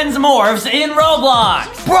Rainbow Friends morphs in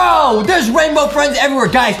Roblox. Bro, there's Rainbow Friends everywhere.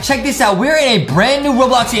 Guys, check this out. We're in a brand new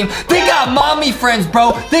Roblox game. They got Mommy Friends,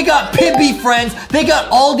 bro. They got Pibby Friends. They got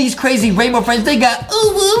all these crazy Rainbow Friends. They got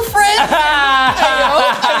Ooh Friends.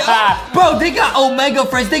 Bro, they got Omega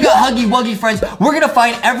Friends. They got Huggy Wuggy Friends. We're gonna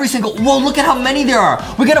find every single... Whoa, look at how many there are.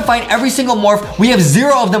 We're gonna find every single morph. We have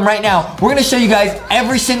 0 of them right now. We're gonna show you guys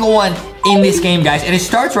every single one in this game, guys. And it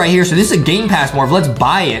starts right here. So this is a Game Pass morph. Let's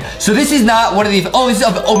buy it. So this is not one of the... Oh, this is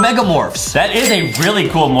Omega morphs. That is a really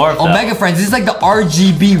cool morph, though. Omega Friends. This is like the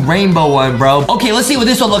RGB rainbow one, bro. Okay, let's see what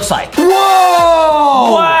this one looks like.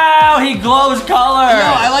 Whoa! Wow, he glows color. Yo,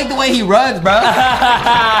 I like the way he runs, bro.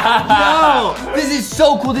 Yo, this is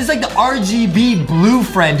so cool. This is like the RGB blue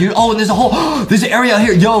friend, dude. Oh, and there's a whole... There's an area out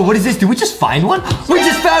here. Yo, what is this? Did we just find one? We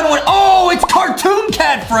just found one. Oh, it's Cartoon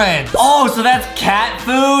Cat Friends. Oh, so that's cat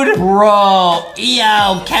food? Bro,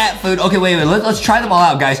 yo, cat food. Okay, wait. Let's try them all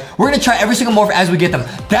out, guys. We're gonna try every single morph as we get them.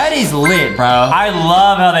 That is lit, bro. I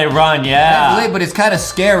love how they run, yeah. That's lit, but it's kind of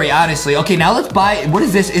scary, honestly. Okay, now let's buy... What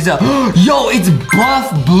is this? Yo, it's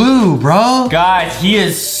Buff Blue, bro. Guys, he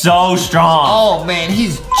is so strong. Oh, man,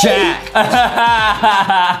 he's jacked.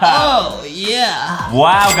 Oh, yeah.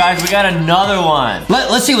 Wow, guys, we got another one.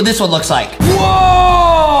 Let's see what this one looks like.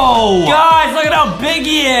 Whoa! Guys, look at how big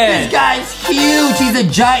he is. This guy's huge. He's a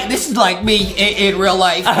giant. This is like me in real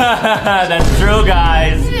life. That's true,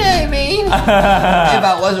 guys. know what I mean? If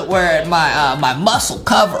I wasn't wearing my my muscle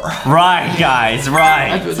cover. Right, guys, right.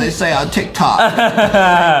 That's what they say on TikTok.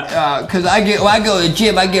 Cause when I go to the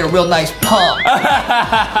gym, I get a real nice pump.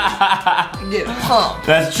 Get a pump.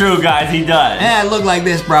 That's true, guys, he does. And I look like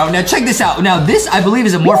this, bro. Now check this out. Now this, I believe,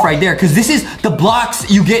 is a morph right there, cause this is the blocks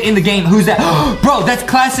you get in the game. Who's that? Bro, that's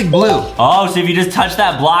classic blue. Oh, so if you just touch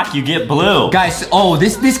that block, you get blue. Guys, oh,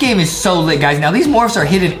 this game is so lit, guys. Now these morphs are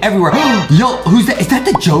hidden everywhere. Yo, who's that? Is that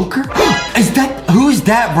the Joker? Who's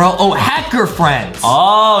that, bro? Oh, hacker friends.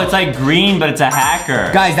 Oh, it's like green, but it's a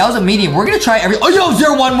hacker. Guys, that was a medium. We're gonna try oh, yo,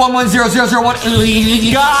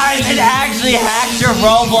 01110001. Guys, it actually hacks your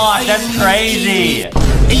Roblox. That's crazy.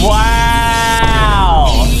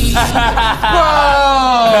 Wow.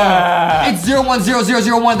 Bro, it's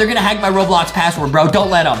 010001. They're gonna hack my Roblox password, bro. Don't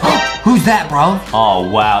let them. Who's that, bro? Oh,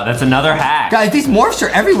 wow. That's another hack. Guys, these morphs are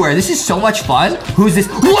everywhere. This is so much fun. Who's this?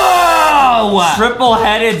 Whoa!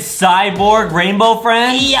 Triple-headed cyborg rainbow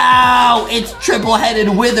friend? Yo, it's triple-headed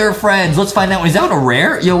wither friends. Let's find out. Is that one a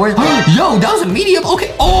rare? Yo, where? Yo, that was a medium.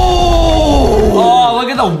 Okay. Oh, look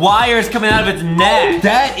at the wires coming out of its neck.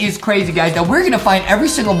 That is crazy, guys. Now, we're going to find every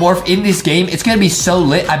single morph in this game. It's going to be so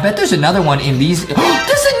lit. I bet there's another one in these. There's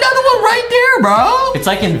another one right there, bro. It's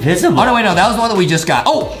like invisible. Oh, no, wait, no. That was the one that we just got.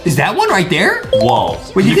 Oh, is that one right there? Whoa.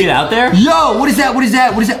 Wait, you get out there? Yo, what is that? What is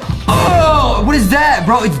that? What is that? Oh, what is that,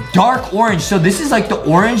 bro? It's dark orange. So this is like the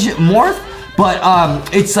orange morph, but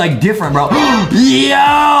it's like different, bro. Yo!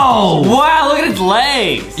 Wow, look at its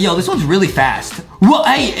legs. Yo, this one's really fast. Well,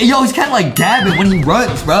 hey, yo, he's kind of like dabbing when he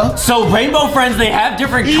runs, bro. So rainbow friends, they have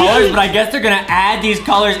different colors, but I guess they're gonna add these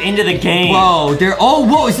colors into the game. Whoa,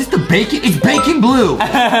 whoa, is this the bacon? It's bacon blue.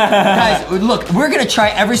 Guys, look, we're gonna try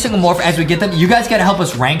every single morph as we get them. You guys gotta help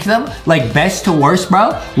us rank them, like best to worst,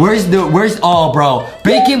 bro. Oh, bro,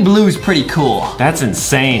 bacon blue is pretty cool. That's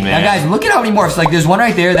insane, man. Now, guys, look at how many morphs. Like, there's one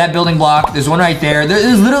right there, that building block. There's one right there.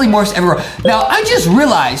 There's literally morphs everywhere. Now, I just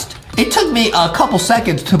realized it took me a couple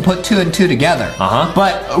seconds to put 2 and 2 together.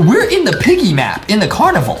 But we're in the Piggy map, in the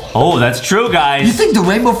carnival. Oh, that's true, guys. You think the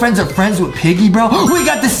Rainbow Friends are friends with Piggy, bro? We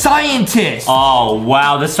got the scientist. Oh,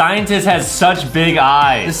 wow. The scientist has such big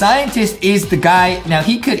eyes. The scientist is the guy. Now,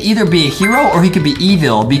 he could either be a hero or he could be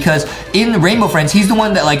evil, because in the Rainbow Friends, he's the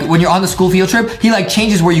one that, like, when you're on the school field trip, he, like,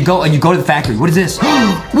 changes where you go and you go to the factory. What is this?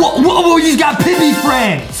 Whoa, you just got Pibby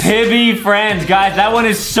Friends. Pibby Friends, guys. That one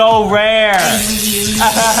is so rare.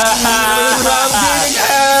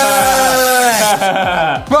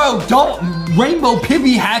 Bro, don't Rainbow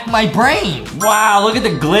Pibby hack my brain. Wow, look at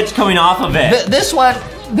the glitch coming off of it. This one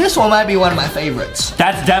might be one of my favorites.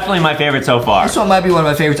 That's definitely my favorite so far. This one might be one of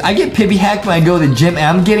my favorites. I get Pibby hacked when I go to the gym, and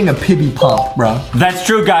I'm getting a Pibby pump, bro. That's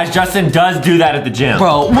true, guys. Justin does do that at the gym.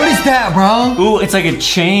 Bro, what is that, bro? Ooh, it's like a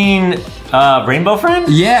chain rainbow friend?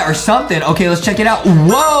 Yeah, or something. Okay, let's check it out.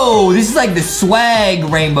 Whoa, this is like the swag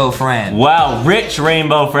rainbow friend. Wow, rich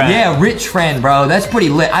rainbow friend. Yeah, rich friend, bro. That's pretty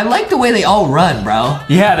lit. I like the way they all run, bro.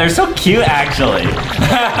 Yeah, they're so cute, actually. You know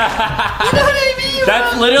what I mean?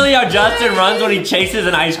 That's literally how Justin runs when he chases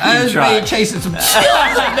an ice cream truck. That's chasing some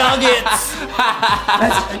chicken nuggets.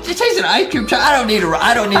 That's chasing an ice cream truck. I don't need to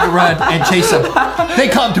run and chase them. They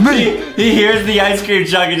come to me. He hears the ice cream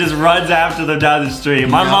truck and just runs after them down the street.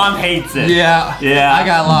 My mom hates it. Yeah. Yeah. I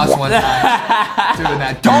got lost one time doing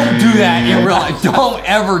that. Don't do that in real life. Don't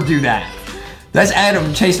ever do that. That's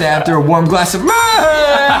Adam chasing after a warm glass of milk.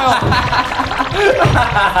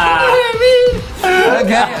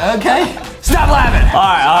 Okay. Stop laughing. All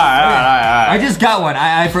right. I just got one.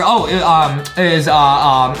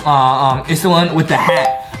 It's the one with the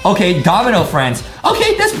hat. Okay, Domino Friends.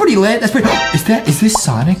 Okay, that's pretty lit. Is this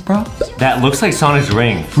Sonic, bro? That looks like Sonic's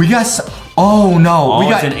ring. We got, oh no, we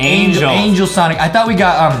got it's an angel. Angel Sonic. I thought we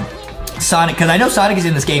got Sonic, because I know Sonic is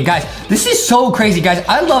in this game. Guys, this is so crazy, guys.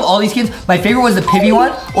 I love all these skins. My favorite was the Pibby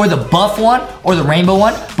one, or the buff one, or the rainbow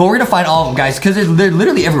one. But we're gonna find all of them, guys, because they're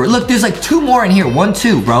literally everywhere. Look, there's like 2 more in here. 1,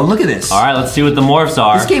 2, bro. Look at this. All right, let's see what the morphs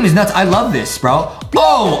are. This game is nuts. I love this, bro.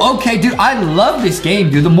 Oh, okay, dude. I love this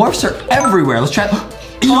game, dude. The morphs are everywhere. Let's try.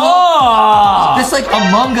 Oh! That's like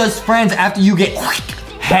Among Us friends after you get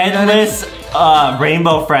headless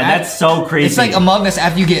rainbow friend. That's so creepy. It's like Among Us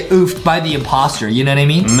after you get oofed by the imposter. You know what I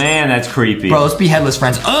mean? Man, that's creepy. Bro, let's be headless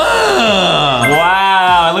friends.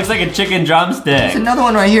 Wow, it looks like a chicken drumstick. There's another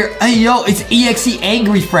one right here. Hey, yo, it's EXE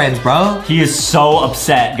Angry Friends, bro. He is so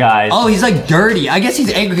upset, guys. Oh, he's like dirty. I guess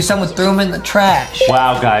he's angry because someone threw him in the trash.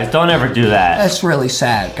 Wow, guys, don't ever do that. That's really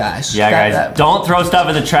sad, guys. Yeah, guys, don't throw stuff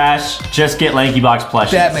in the trash. Just get LankyBox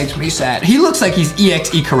plushies. That makes me sad. He looks like he's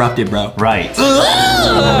EXE corrupted, bro. Right.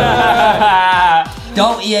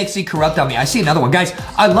 Don't EXE corrupt on me. I see another one. Guys,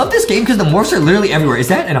 I love this game because the morphs are literally everywhere. Is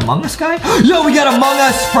that an Among Us guy? Yo, we got Among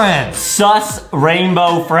Us friends. Sus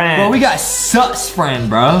rainbow friend. Bro, we got sus friend,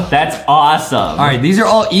 bro. That's awesome. All right, these are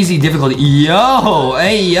all easy difficulty. Yo,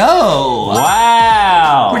 hey, yo.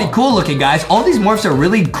 Wow. Pretty cool looking, guys. All these morphs are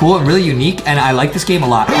really cool and really unique, and I like this game a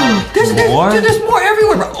lot. There's more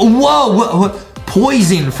everywhere, bro. Whoa,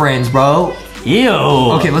 poison friends, bro. Ew.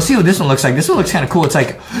 Okay, let's see what this one looks like. This one looks kind of cool. It's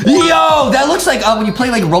like, yo, that looks like when you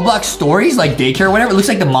play like Roblox stories, like daycare or whatever. It looks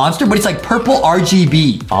like the monster, but it's like purple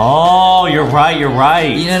RGB. Oh, you're right. You're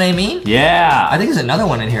right. You know what I mean? Yeah. I think there's another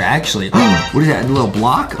one in here actually. What is that? A little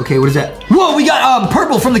block? Okay, what is that? Whoa, we got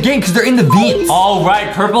purple from the game because they're in the vents. Oh,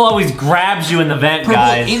 right. Purple always grabs you in the vent, Purple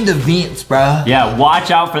guys. in the vents, bro. Yeah,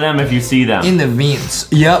 watch out for them if you see them. In the vents.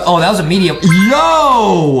 Yep. Oh, that was a medium.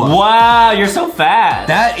 Yo! Wow, you're so fast.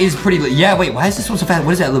 That is pretty. Yeah, wait. Why is this one so fast?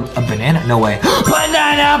 What is that? A banana? No way.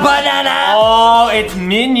 Banana! Oh, it's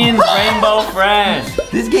Minions Rainbow Friends.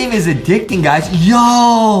 This game is addicting, guys.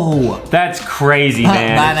 Yo! That's crazy,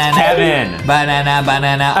 man. Banana. Kevin.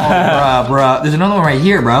 Banana. Oh, bro. There's another one right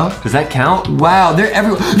here, bro. Does that count? Wow, they're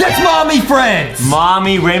everywhere. That's Mommy Friends!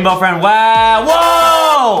 Mommy Rainbow Friend. Wow.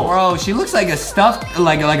 Whoa! Bro, she looks like a stuffed,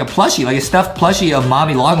 like a plushie, like a stuffed plushie of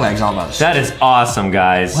Mommy Longlegs almost. That is awesome,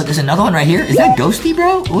 guys. What, there's another one right here? Is that Ghosty,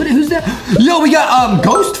 bro? Who's that? Yo, we got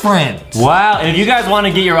Ghost Friends. Wow, and if you guys want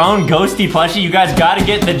to get your own Ghosty plushie, you guys got to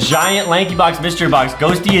get the giant LankyBox mystery box.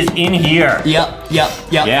 Ghosty is in here. Yep.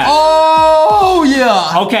 Yeah. Oh,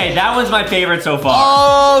 yeah. Okay, that one's my favorite so far.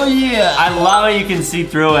 Oh, yeah. I love how you can see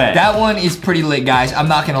through it. That one is pretty lit, guys. I'm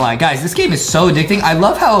not gonna lie. Guys, this game is so addicting. I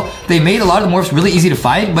love how they made a lot of the morphs really easy to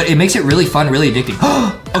fight, but it makes it really fun, really addicting.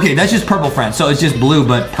 Okay, that's just purple friends, so it's just blue,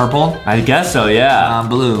 but purple. I guess so, yeah.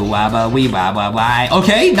 Blue, wabba, wee, wabba, why.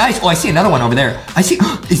 Okay, nice. Oh, I see another one over there. I see,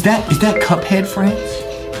 is that Cuphead, friends?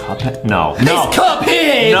 Cuphead? No. It's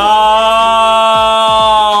Cuphead! No!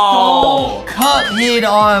 Don't Cuphead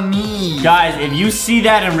on me. Guys, if you see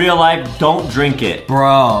that in real life, don't drink it.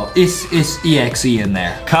 Bro, it's EXE in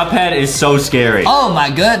there. Cuphead is so scary. Oh my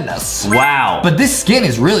goodness. Wow. But this skin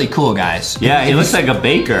is really cool, guys. Yeah, he looks like a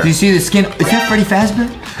baker. Do you see the skin? Is that Freddy Fazbear?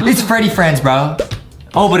 It's Freddy Friends, bro.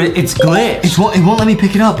 Oh, but it's glitched. It won't let me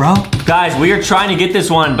pick it up, bro. Guys, we are trying to get this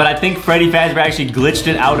one, but I think Freddy Fazbear actually glitched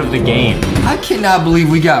it out of the game. I cannot believe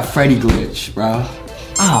we got Freddy glitch, bro.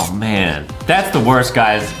 Oh, man. That's the worst,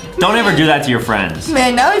 guys. Don't ever do that to your friends.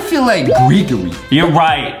 Man, now I feel like Gregory. You're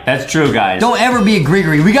right. That's true, guys. Don't ever be a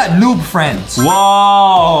Gregory. We got noob friends.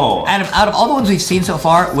 Whoa. Out of all the ones we've seen so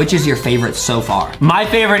far, which is your favorite so far? My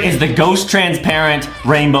favorite is the Ghost Transparent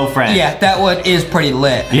Rainbow Friend. Yeah, that one is pretty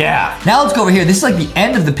lit. Yeah. Now let's go over here. This is like the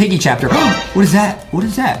end of the Piggy chapter. What is that? What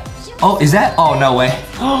is that? Oh, is that? Oh, no way.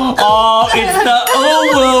 Oh, it's the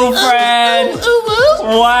Uwu friend.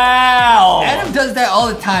 Wow. Adam does that all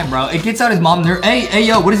the time, bro. It gets out his mom nerve. Hey,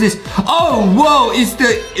 yo, what is this? Oh, whoa, it's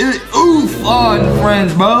the oof on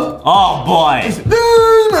friends, bro. Oh, boy.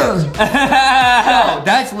 Yo,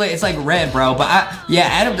 that's lit. It's like red, bro. But yeah,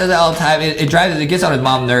 Adam does that all the time. It gets on his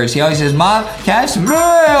mom nerves. He always says, "Mom, can I have some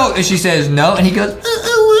milk?" And she says no, and he goes,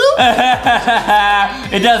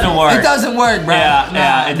 It doesn't work. It doesn't work, bro.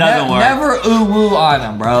 Yeah, it doesn't work. Never ooh-woo on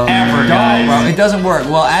him, bro. Ever, guys. Bro. It doesn't work.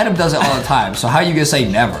 Well, Adam does it all the time, so how are you gonna say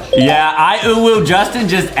never? Yeah, I ooh-woo. Justin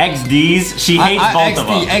just XDs. She hates both of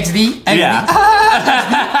them. XD? Yeah.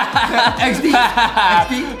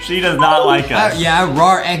 XD? She does not like us. Yeah, I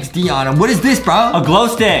roar XD on him. What is this, bro? A glow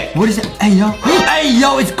stick. What is it? Hey, yo. Hey,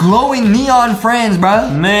 yo, it's glowing neon friends, bro.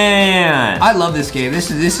 Man. I love this game. This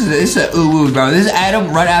is a ooh-woo, bro. This is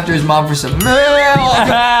Adam run after his mom for some milk.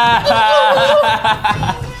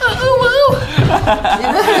 You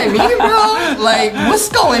know what I mean, bro? Like, what's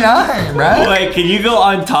going on, bro? Wait, can you go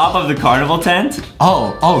on top of the carnival tent?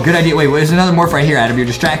 Oh, good idea. Wait, there's another morph right here, Adam. You're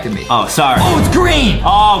distracting me. Oh, sorry. Oh, it's green.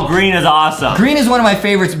 Oh, green is awesome. Green is one of my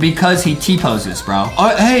favorites because he T-poses, bro.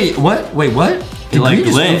 Hey, what? Wait, what? It like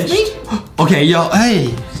glitched. Okay, yo,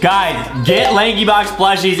 hey. Guys, get LankyBox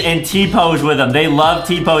plushies and T-pose with them. They love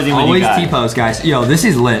T-posing with you guys. Always T-pose, guys. Yo, this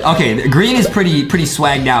is lit. Okay, green is pretty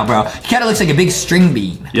swagged out, bro. He kind of looks like a big string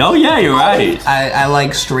bean. Oh, yeah, you're right. I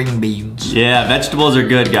like string beans. Yeah, vegetables are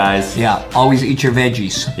good, guys. Yeah, always eat your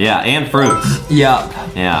veggies. Yeah, and fruits. Yup.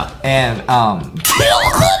 Yeah. And,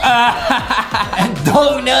 and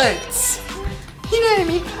donuts. You know what I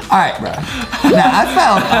mean? All right, bro. Now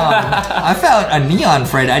I found a neon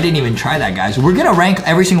friend. I didn't even try that, guys. We're gonna rank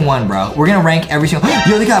every single one, bro. We're gonna rank every single.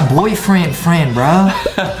 Yo, they got boyfriend friend, bro.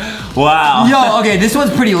 Wow. Yo, okay, this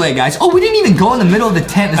one's pretty lit, guys. Oh, we didn't even go in the middle of the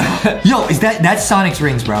tent. Yo, is that's Sonic's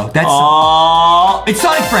rings, bro? That's it's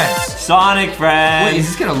Sonic Friends. Sonic Friends. Wait, is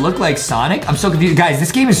this gonna look like Sonic? I'm so confused, guys.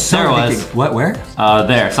 This game is so addicting. What? Where?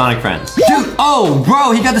 There, Sonic Friends. Dude, oh,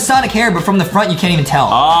 bro, he got the Sonic hair, but from the front you can't even tell.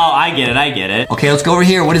 Oh, I get it. Okay, let's go over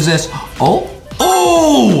here. What is this? Oh!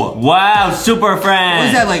 Wow, Super Friends. What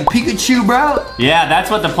is that, like Pikachu, bro? Yeah, that's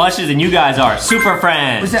what the plushes and you guys are. Super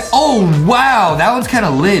Friends. What's that? Oh, wow, that one's kind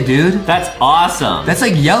of lit, dude. That's awesome. That's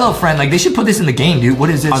like Yellow Friend. Like, they should put this in the game, dude. What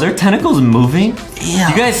is this? Are their tentacles moving? Yeah.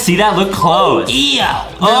 You guys see that? Look close. Ew.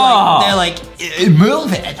 They're like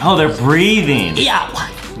moving. Oh, they're breathing. Ew.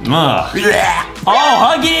 Ugh.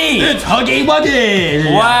 Oh, Huggy! It's Huggy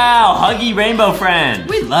Wuggy! Wow, Huggy Rainbow Friend.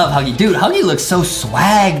 We love Huggy. Dude, Huggy looks so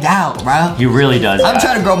swagged out, bro. He really does. I'm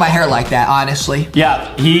trying to grow my hair like that, honestly.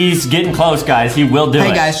 Yeah, he's getting close, guys. He will do it.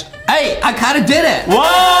 Hey, guys. Hey, I kind of did it.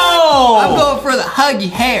 Whoa! I'm going for the Huggy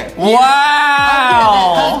hair.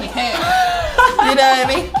 Wow! I'm getting that Huggy hair. You know what I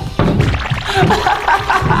mean?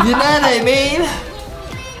 You know what I mean?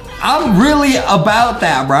 I'm really about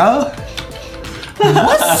that, bro.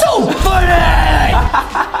 What's so funny?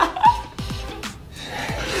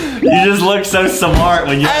 You just look so smart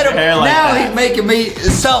when you have your hair like that. Now he's making me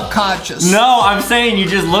self-conscious. No, I'm saying you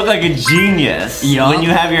just look like a genius when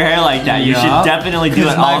you have your hair like that. You should definitely do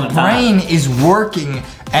it all the time. My brain is working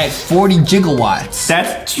at 40 gigawatts.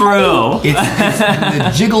 That's true.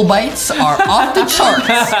 The jiggle bites are off the charts.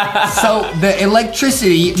 So the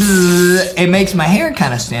electricity, it makes my hair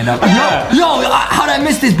kind of stand up. Yo, how did I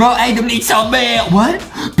miss this, bro? Hey, them need some milk. What?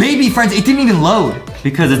 Baby friends, it didn't even load.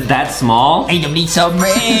 Because it's that small? Hey, them need some milk.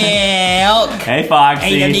 Hey, Foxy.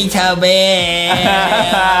 Hey, them need some milk.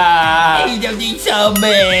 Hey, them need some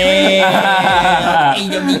milk. Hey,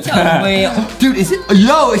 them need some milk. Dude, is it?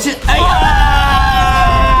 Yo, is it?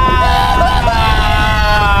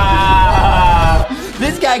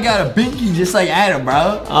 This guy got a binky just like Adam,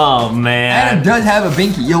 bro. Oh, man. Adam does have a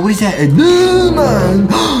binky. Yo, what is that? A demon.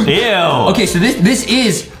 Ew. Okay, so this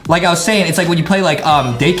is, like I was saying, it's like when you play like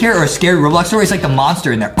daycare or a scary Roblox story, it's like the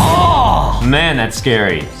monster in there. Oh! Man, that's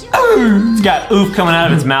scary. It's got oof coming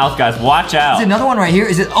out of its mouth, guys. Watch out. There's another one right here.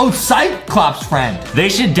 Is it? Oh, Cyclops friend. They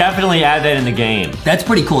should definitely add that in the game. That's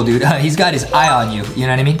pretty cool, dude. He's got his eye on you. You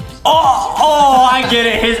know what I mean? Oh, I get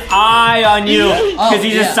it. His eye on you. Because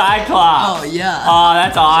he's a Cyclops. Oh, yeah. Oh,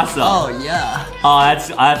 that's awesome. Oh, yeah. Oh,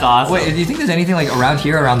 that's awesome. Wait, do you think there's anything like around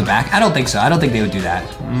here, around the back? I don't think so. I don't think they would do that.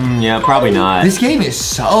 Yeah, probably not. This game is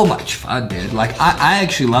so much fun, dude. Like, I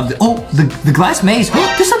actually loved it. Oh, the glass maze.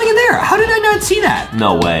 There's something in there. How did I not see that?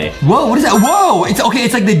 No way. Whoa, what is that? Whoa, it's okay.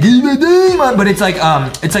 It's like the demon, but it's like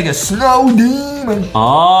a snow demon.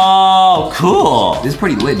 Oh, cool. This is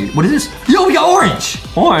pretty lit, dude. What is this? Yo, we got Orange.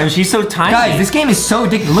 Orange, he's so tiny. Guys, this game is so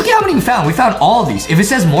addictive. Look at how many we found. We found all of these. If it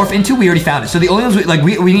says morph into, we already found it. So the only ones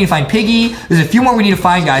we need to find Piggy. There's a few more we need to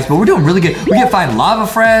find, guys, but we're doing really good. We can find Lava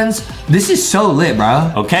Friends. This is so lit,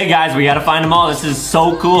 bro. Okay, guys, we gotta find them all. This is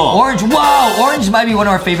so cool. Orange, whoa! Orange might be one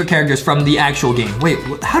of our favorite characters from the actual game. Wait,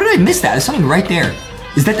 how did I miss that? There's something right there.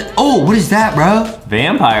 Is that oh, what is that, bro?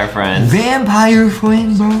 Vampire Friends. Vampire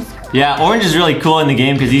Friend, bro. Yeah, Orange is really cool in the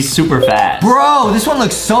game because he's super fast. Bro, this one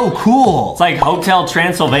looks so cool. It's like Hotel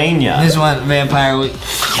Transylvania. This one, Vampire.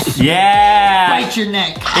 Yeah. Bite your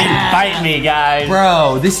neck. Bite me, guys.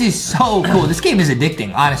 Bro, this is so cool. This game is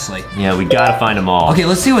addicting, honestly. Yeah, we gotta find them all. Okay,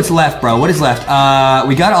 let's see what's left, bro. What is left?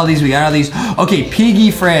 We got all these. Okay, Piggy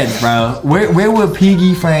Friends, bro. Where would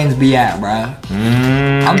Piggy Friends be at, bro?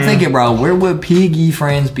 I'm thinking, bro, where would Piggy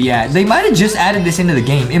Friends be at? They might have just added this into the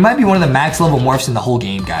game. It might be one of the max level morphs in the whole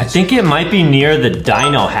game, guys. I think it might be near the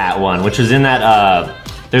Dino Hat one, which is in that,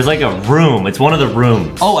 there's like a room. It's one of the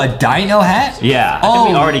rooms. Oh, a dino hat? Yeah, I think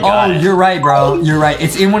we already got it. You're right, bro. You're right.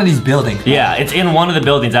 It's in one of these buildings. Yeah, it's in one of the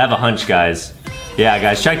buildings. I have a hunch, guys. Yeah,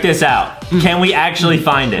 guys, check this out. Can we actually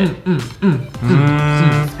find it?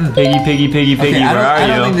 Piggy, where are you? I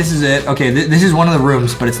don't think this is it. Okay, this is one of the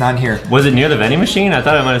rooms, but it's not in here. Was it near the vending machine? I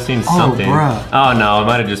thought I might have seen something. Bruh. Oh, no, it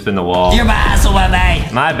might have just been the wall. You're my asshole,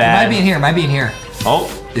 man. My bad. It might be in here. Oh.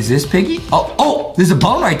 Is this Piggy? Oh, there's a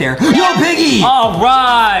bone right there. Yo, Piggy! All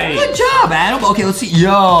right! Good job, Adam. Okay, let's see.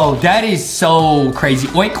 Yo, that is so crazy.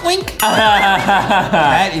 Oink, oink.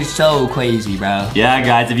 That is so crazy, bro. Yeah,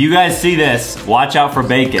 guys, if you guys see this, watch out for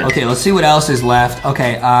bacon. Okay, let's see what else is left.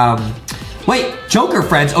 Okay, wait, Joker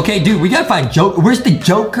Friends. Okay, dude, we gotta find Joker. Where's the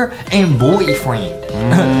Joker and boyfriend?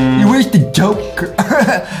 Where's the Joker?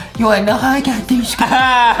 You wanna know how I got this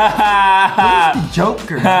guy? Where's the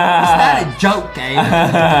Joker? It's not a joke, Dave.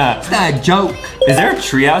 It's not a joke. Is there a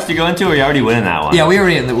treehouse to go into, or you already went in that one? Yeah, we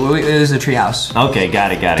already in. There's a treehouse. Okay,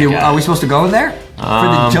 got it. Dude, are we supposed to go in there? For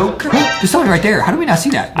the Joker? There's something right there. How do we not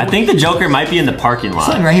see that? I think the Joker might be in the parking lot.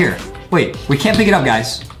 Something right here. Wait, we can't pick it up,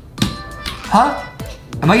 guys. Huh?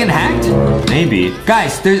 Am I getting hacked? Maybe.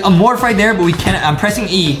 Guys, there's a morph right there, but we can't. I'm pressing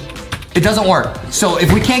E. It doesn't work. So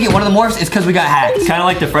if we can't get one of the morphs, it's because we got hacked. It's kind of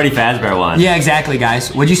like the Freddy Fazbear one. Yeah, exactly,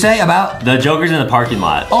 guys. What'd you say about? The Joker's in the parking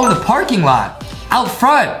lot. Oh, the parking lot. Out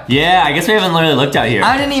front. Yeah, I guess we haven't really looked out here.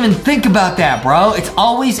 I didn't even think about that, bro. It's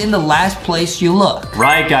always in the last place you look.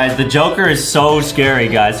 Right, guys. The Joker is so scary,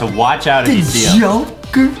 guys. So watch out if you see him. The Joker?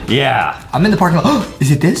 Yeah. I'm in the parking lot.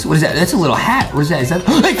 Is it this? What is that? That's a little hat. What is that? Is that?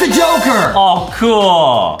 It's the Joker! Oh,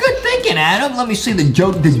 cool. Good thinking, Adam. Let me see the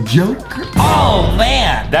Joker. Oh,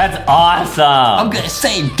 man. That's awesome. I'm gonna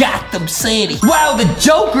save Gotham City. Wow, the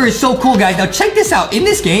Joker is so cool, guys. Now check this out. In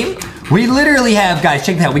this game, we literally have, guys,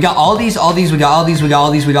 check that out. We got all these, we got all these, we got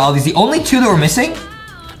all these, we got all these. The only two that we're missing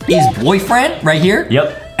is Boyfriend right here.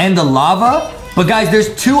 Yep. And the lava. But guys,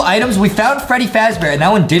 there's 2 items. We found Freddy Fazbear, and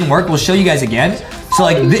that one didn't work. We'll show you guys again. So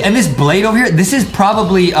like, and this blade over here, this is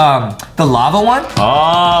probably the lava one.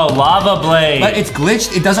 Oh, lava blade. But it's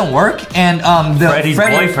glitched, it doesn't work. And Freddy's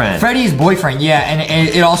boyfriend. Freddy's boyfriend, yeah, and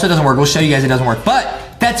it also doesn't work. We'll show you guys it doesn't work.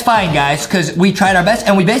 But that's fine, guys, because we tried our best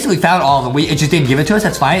and we basically found all of them. It just didn't give it to us,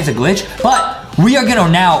 that's fine, it's a glitch. But we are gonna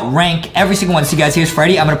now rank every single one. See guys, here's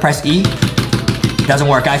Freddy, I'm gonna press E. Doesn't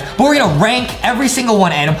work, guys. But we're gonna rank every single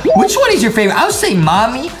one, Adam. Which one is your favorite? I would say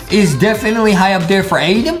Mommy is definitely high up there for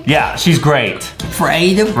Adam. Yeah, she's great. For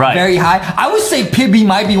Adam, right. Very high. I would say Pibby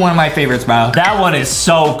might be one of my favorites, bro. That one is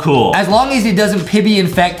so cool. As long as it doesn't Pibby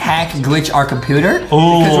infect, hack, glitch our computer.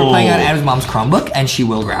 Ooh. Because we're playing on Adam's mom's Chromebook, and she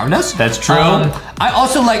will ground us. That's true. I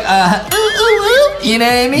also like, you know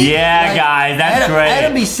what I mean? Yeah, like, guys, that's great.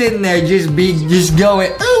 Adam be sitting there just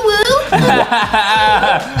going, and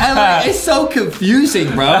like, it's so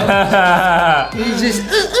confusing, bro. He's just,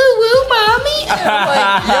 mommy. And I'm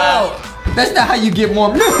like, yo. That's not how you get more.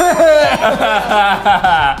 Okay,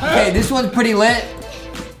 this one's pretty lit.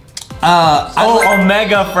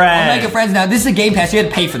 Omega Friends. Omega Friends. Now, this is a game pass. You had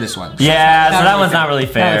to pay for this one. So yeah, so that really one's not really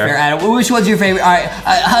fair. Not fair, Adam. Which one's your favorite? All right,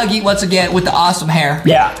 Huggy, once again, with the awesome hair.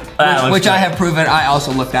 Yeah. Which I have proven I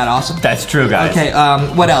also look that awesome. That's true, guys. Okay,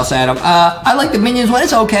 what else, Adam? I like the Minions one.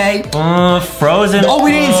 It's okay. Frozen. Oh,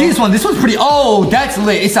 we didn't even see this one. This one's pretty. Oh, that's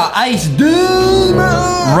lit. It's an ice dude.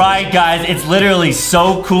 Right, guys. It's literally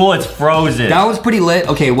so cool. It's Frozen. That one's pretty lit.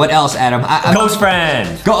 Okay, what else, Adam? Ghost Friend.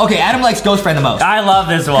 Okay, Adam likes Ghost Friend the most. I love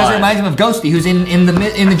this one. Because it reminds him of Ghosty, who's in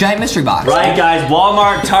the giant mystery box. Right, guys.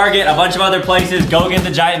 Walmart, Target, a bunch of other places. Go get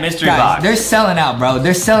the giant mystery box. They're selling out, bro.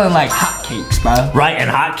 They're selling like hotcakes, bro. Right, and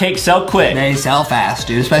hotcakes sell quick. They sell fast,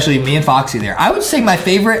 dude. Especially me and Foxy there. I would say my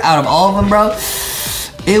favorite out of all of them, bro,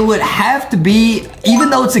 it would have to be, even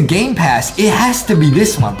though it's a game pass, it has to be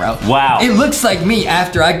this one, bro. Wow. It looks like me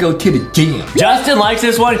after I go to the gym. Justin likes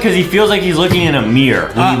this one because he feels like he's looking in a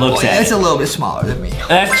mirror when he looks at it. It's a little bit smaller than me.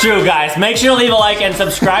 That's true, guys. Make sure to leave a like and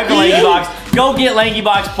subscribe to LankyBox. Go get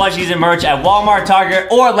LankyBox plushies and merch at Walmart,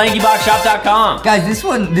 Target, or LankyBoxShop.com. Guys,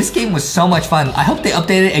 this game was so much fun. I hope they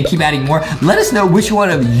update it and keep adding more. Let us know which one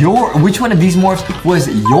of these morphs was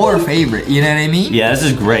your favorite. You know what I mean? Yeah, this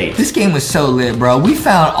is great. This game was so lit, bro. We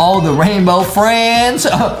found all the rainbow friends.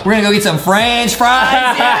 We're gonna go get some French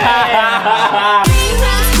fries. Yeah.